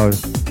tracks to go.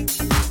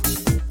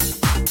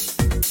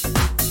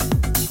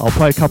 I'll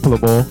play a couple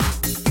of more.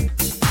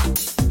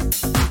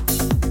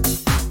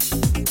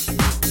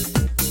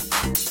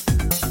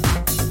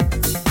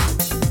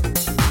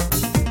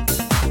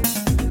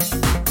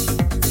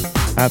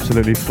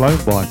 Absolutely flown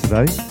by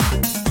today.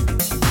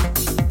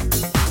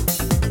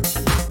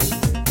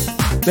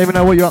 Let me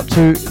know what you're up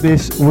to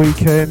this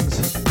weekend.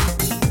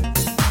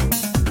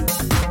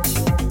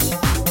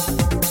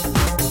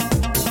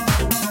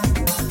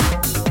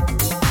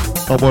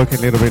 I'm working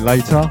a little bit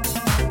later.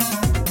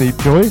 Deep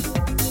joy.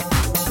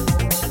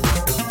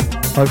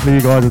 Hopefully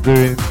you guys are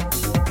doing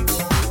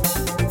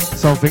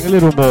something a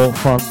little more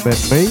fun than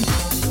me.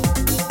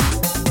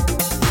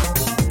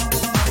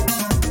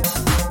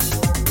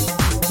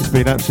 It's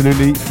been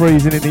absolutely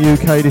freezing in the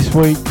UK this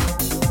week,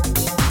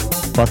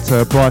 but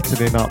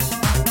brightening up,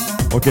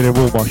 or getting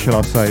warmer, shall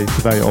I say,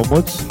 today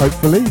onwards,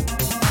 hopefully.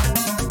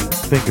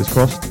 Fingers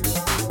crossed.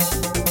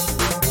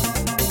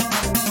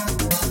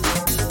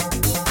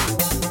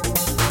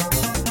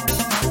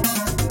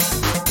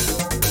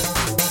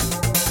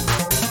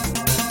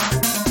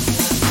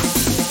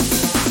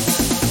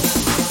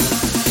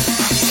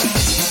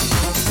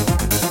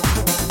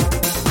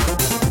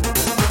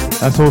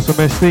 That's awesome,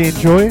 SD.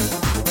 Enjoy.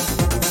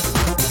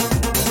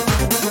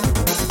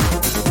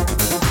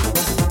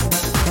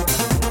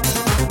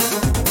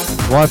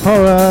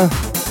 Waipara.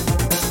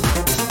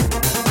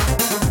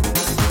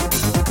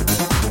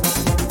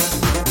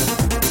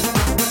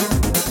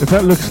 If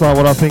that looks like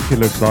what I think it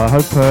looks like, I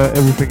hope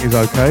everything is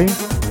okay.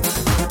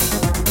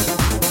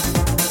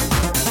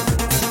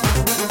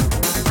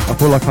 I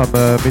feel like I'm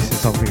missing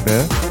something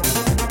there.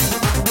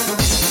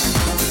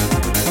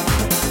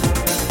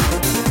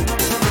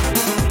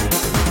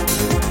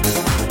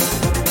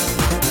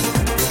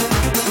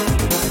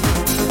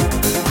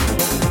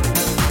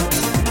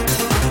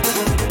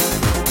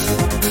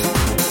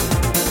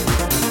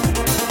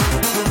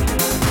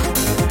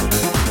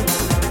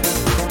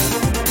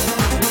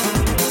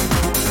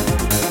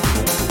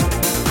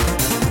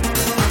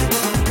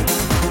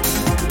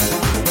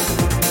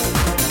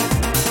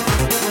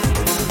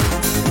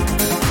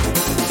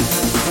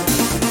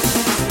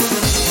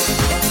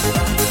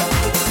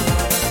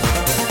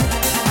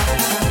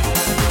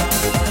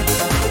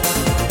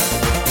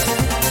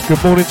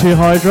 Good morning to you,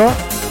 Hydra.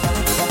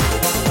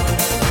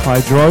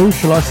 Hydro,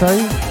 shall I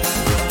say?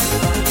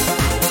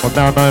 Or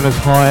now known as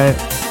High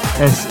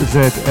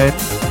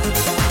SZN.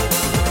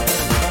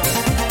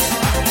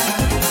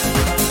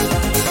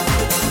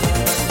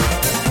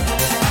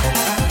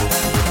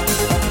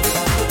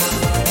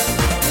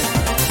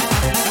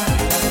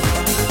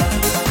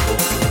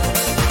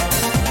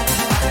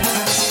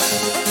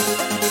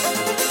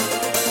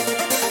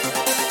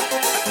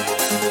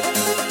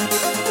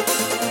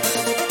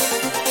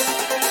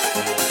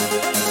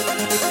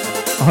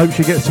 I hope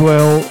she gets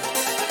well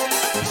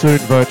soon,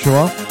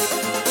 Virtua.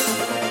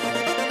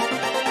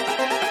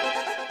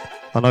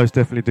 I know it's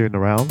definitely doing the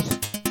rounds.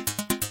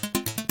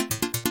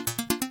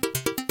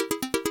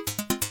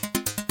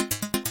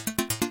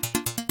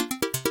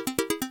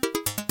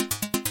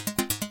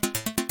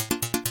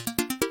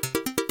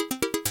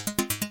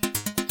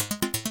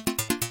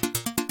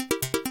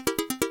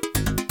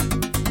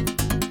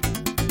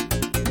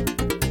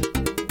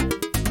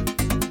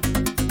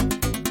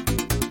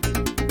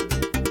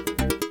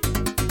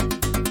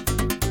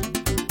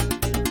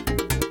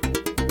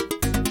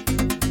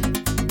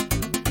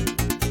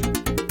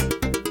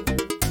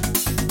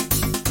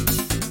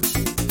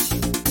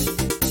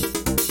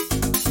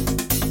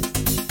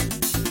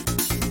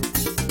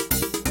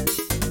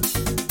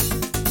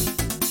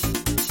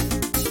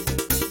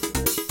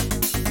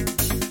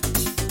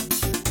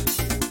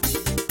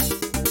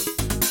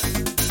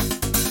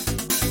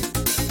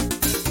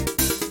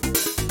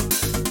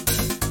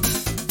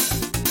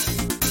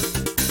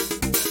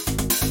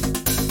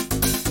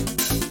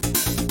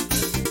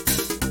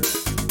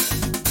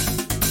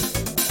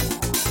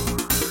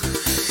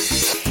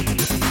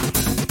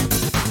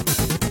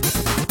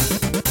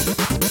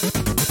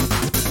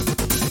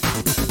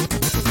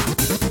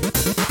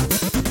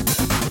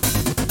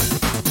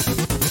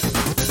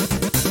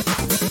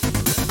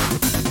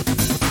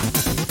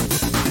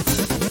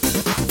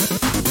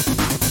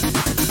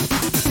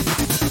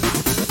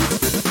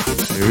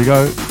 Here we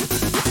go.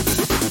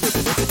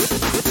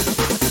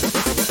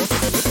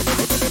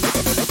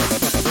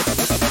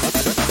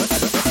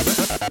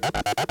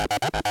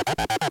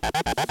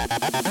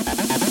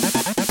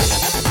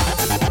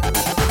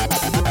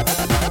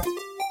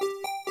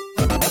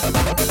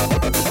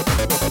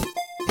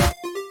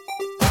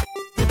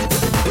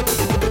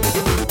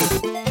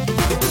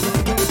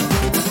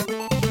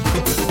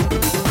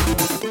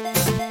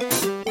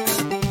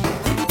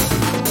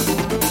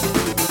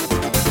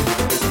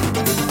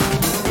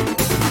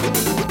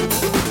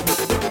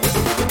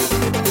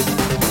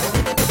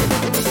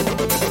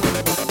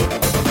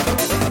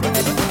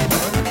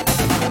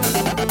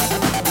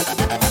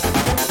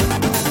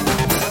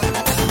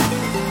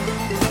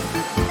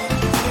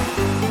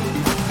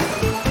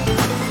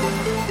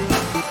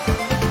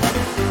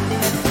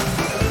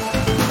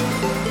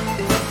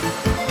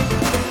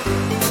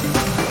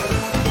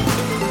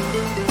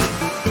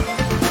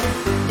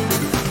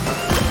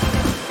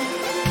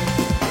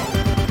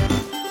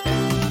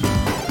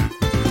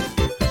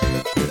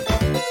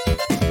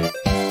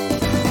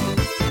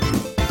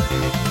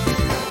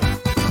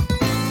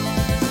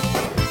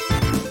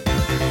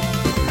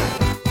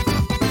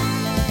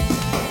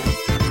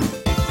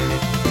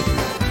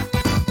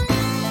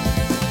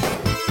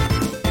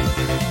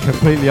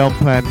 Completely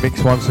unplanned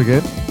mix once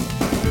again.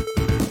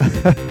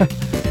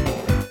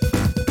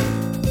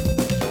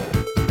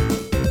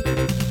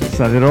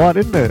 Sounded alright,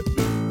 didn't it?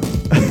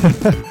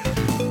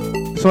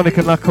 Sonic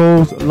and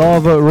Knuckles,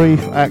 Lava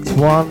Reef Act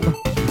 1.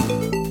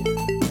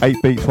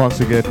 8 beats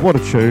once again. What a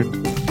tune.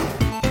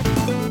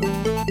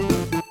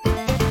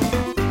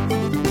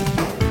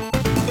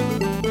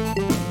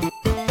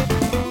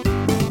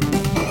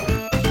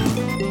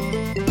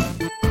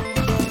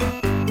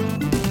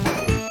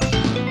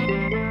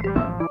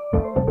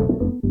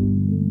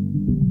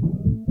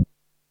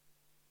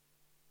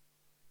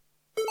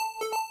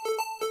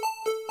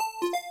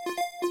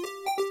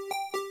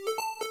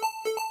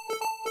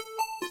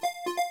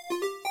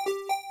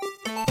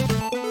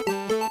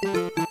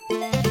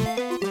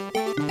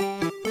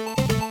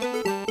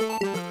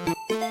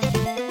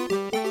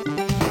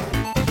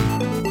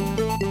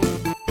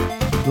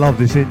 Love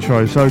this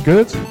intro, so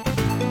good.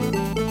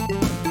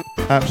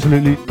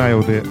 Absolutely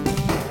nailed it.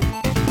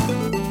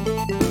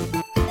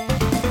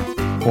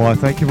 Why,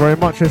 thank you very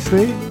much,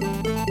 SD.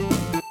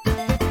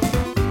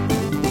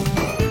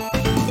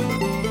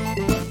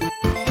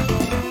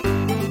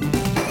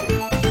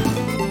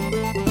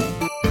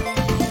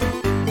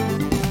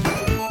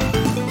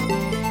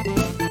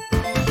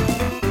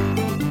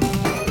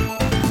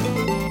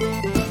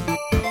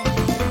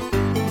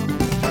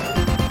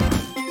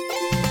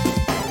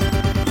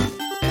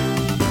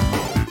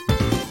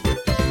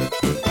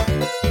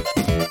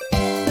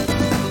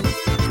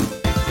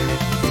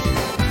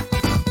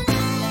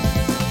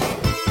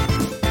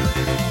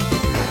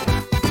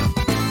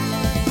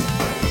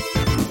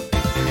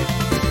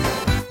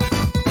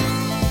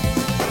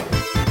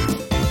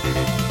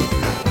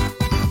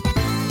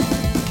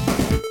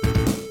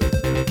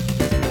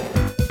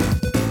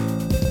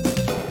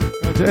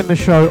 To end the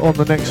show on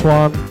the next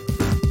one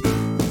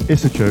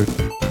It's a tune.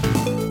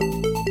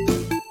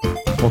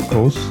 Of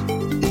course.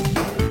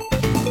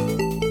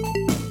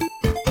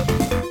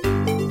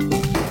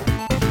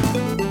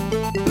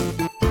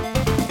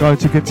 Going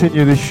to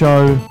continue this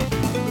show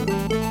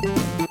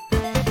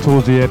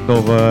towards the end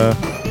of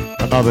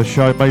another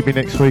show, maybe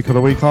next week or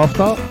the week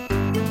after.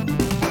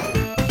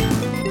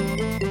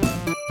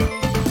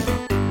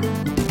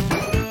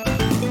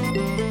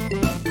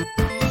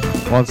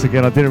 Once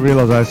again, I didn't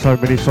realise I had so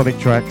many Sonic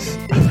tracks.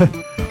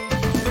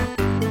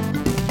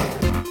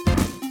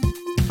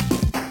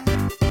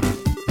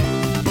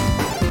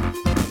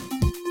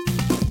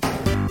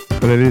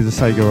 But it is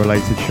a Sega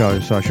related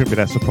show, so I shouldn't be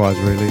that surprised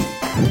really.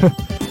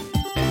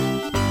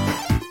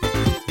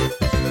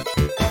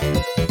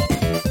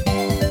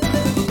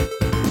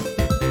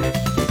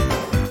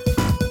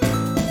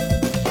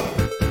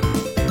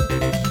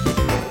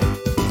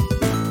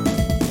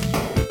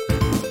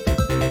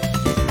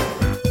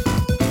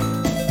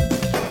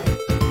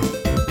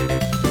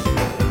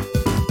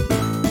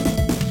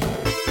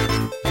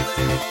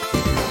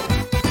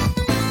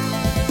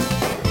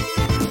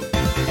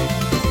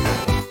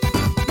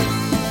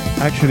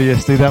 Actually,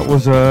 SD,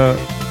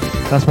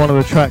 that's one of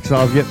the tracks that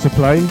I've yet to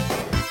play.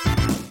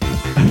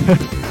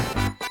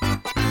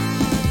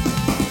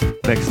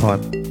 Next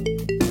time.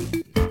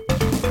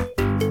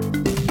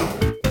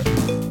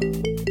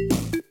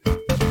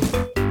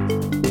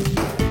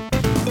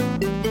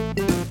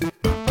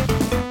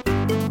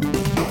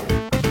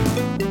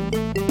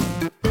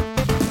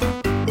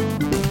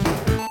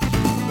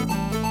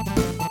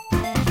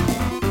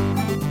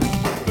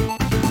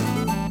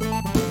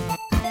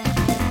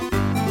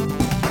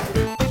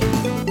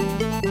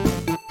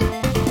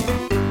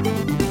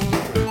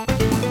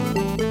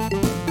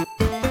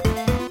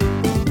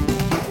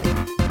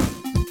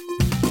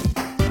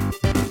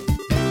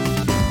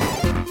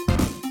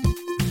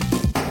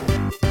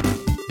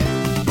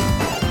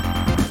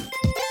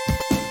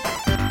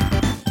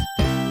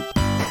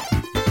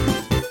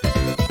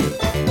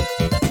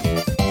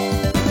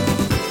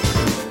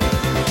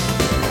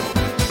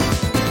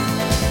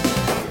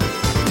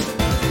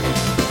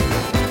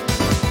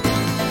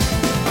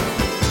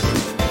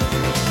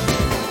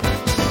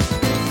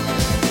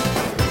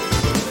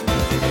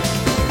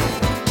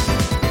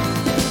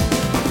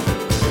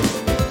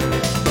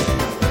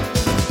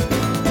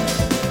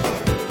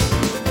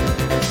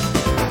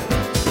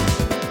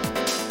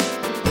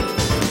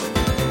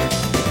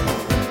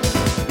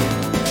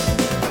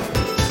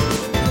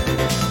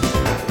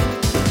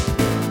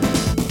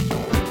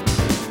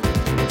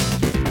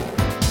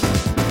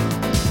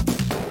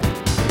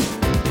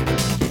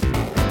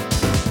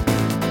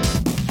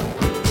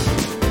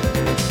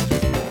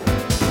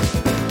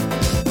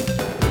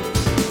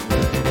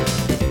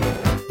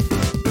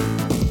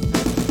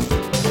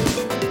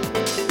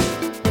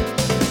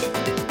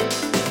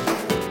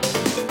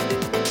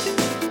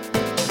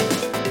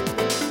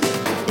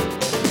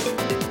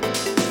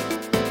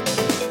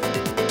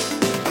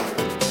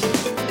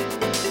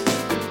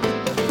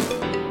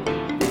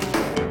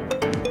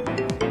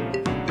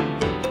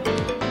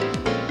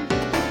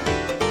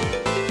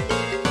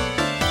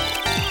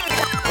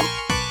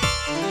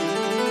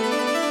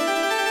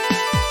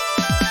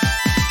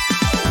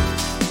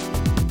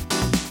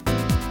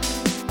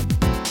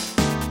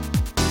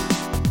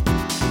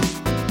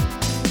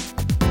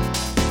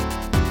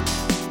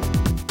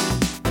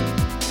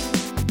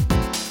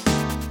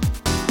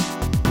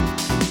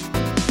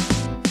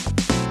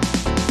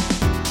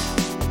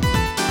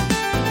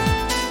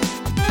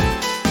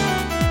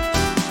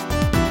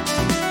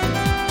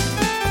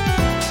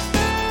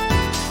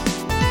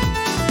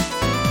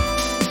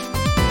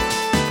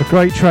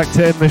 Great track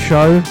to end the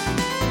show.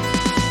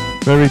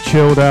 Very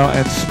chilled out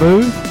and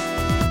smooth.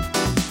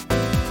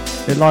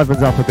 It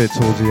livens up a bit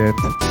towards the end,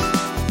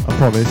 I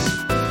promise.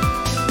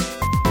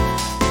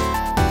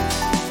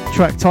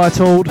 Track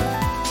titled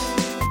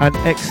An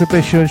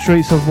Exhibition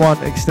Streets of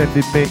One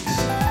Extended Mix.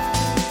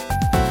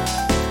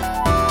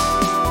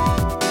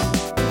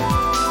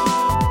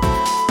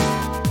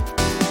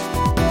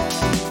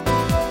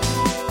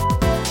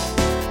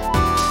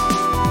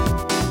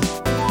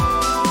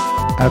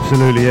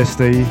 Absolutely,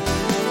 SD.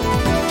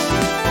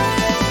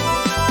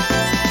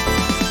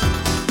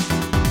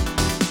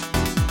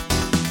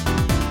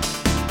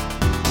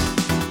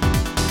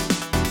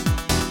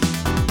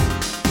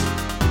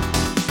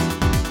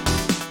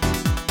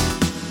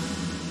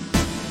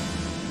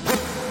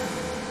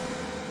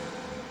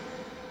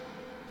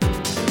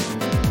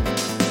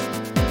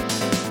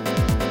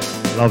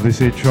 Love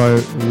this intro,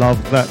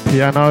 love that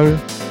piano.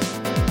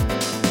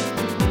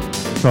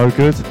 So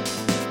good.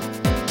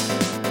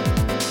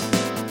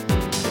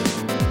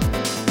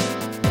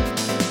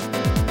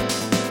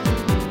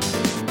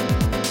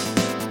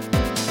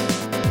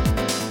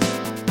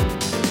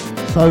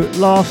 So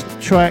last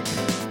track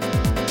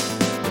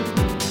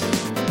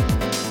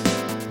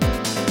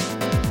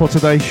for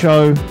today's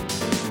show.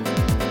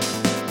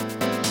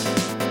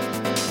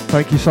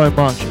 Thank you so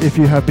much if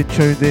you have been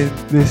tuned in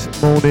this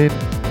morning.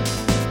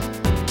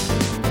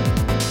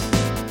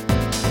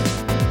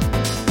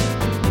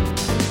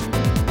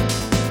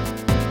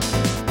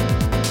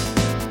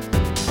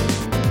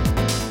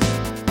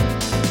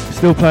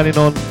 Still planning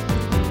on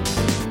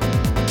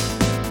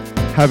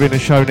having a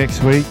show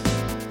next week.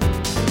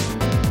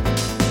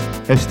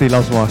 SD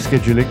loves my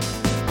scheduling,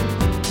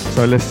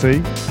 so let's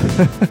see.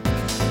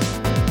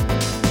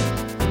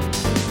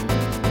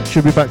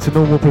 Should be back to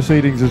normal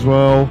proceedings as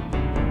well.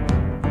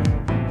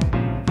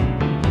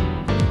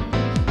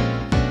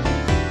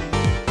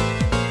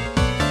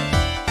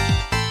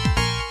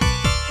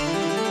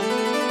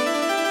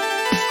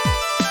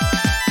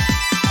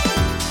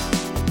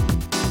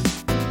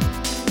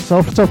 So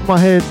off the top of my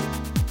head,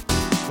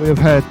 we have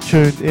had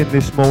tuned in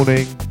this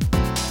morning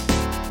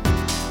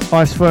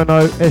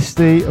Iceferno,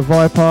 SD,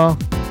 Viper,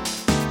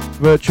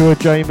 Virtua,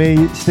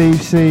 Jamie,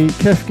 Steve C,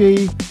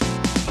 Kefki,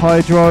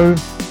 Hydro,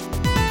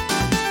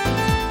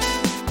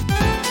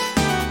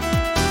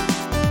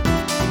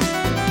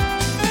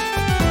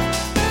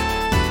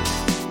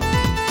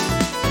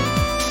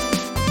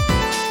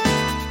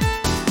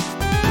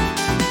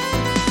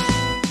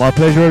 my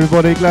pleasure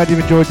everybody, glad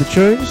you've enjoyed the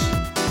tunes.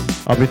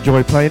 I've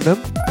enjoyed playing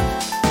them.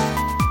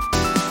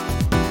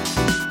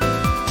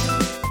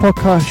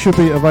 Podcast should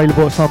be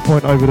available at some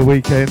point over the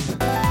weekend.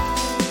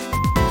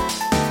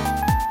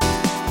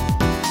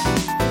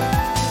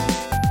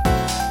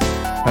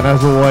 And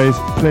as always,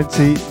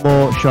 plenty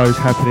more shows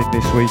happening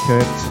this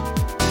weekend.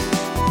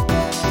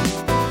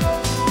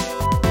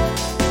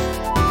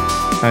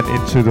 And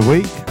into the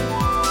week.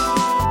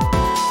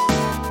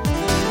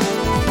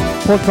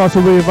 Podcast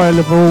will be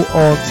available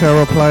on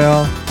Terra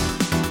Player.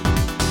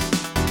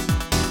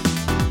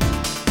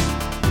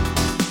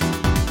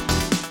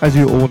 As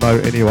you all know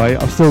anyway,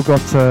 I've still got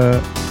a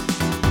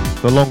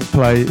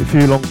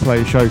few long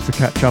play shows to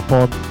catch up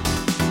on.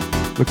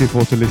 Looking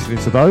forward to listening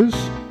to those.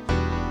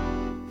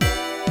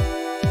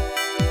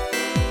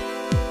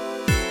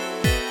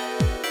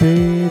 I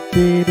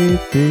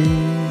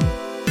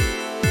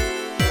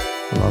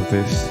love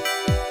this.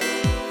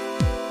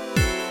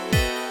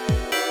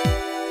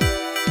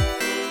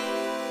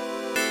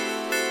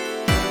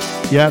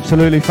 Yeah,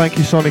 absolutely. Thank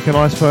you, Sonic and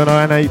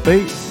Iceferno and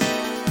 8Beats.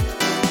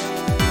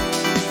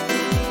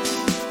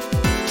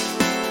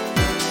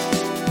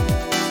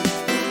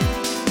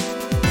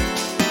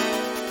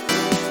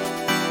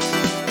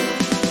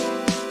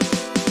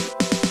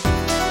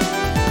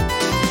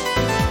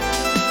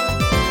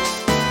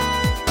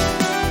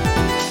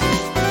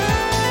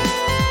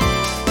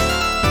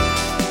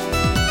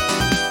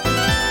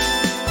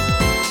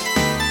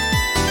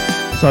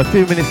 So a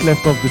few minutes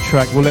left of the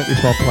track, we'll let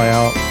this one play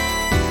out.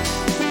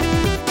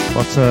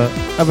 But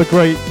have a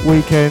great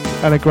weekend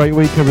and a great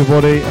week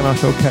everybody, and I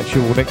shall catch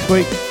you all next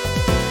week.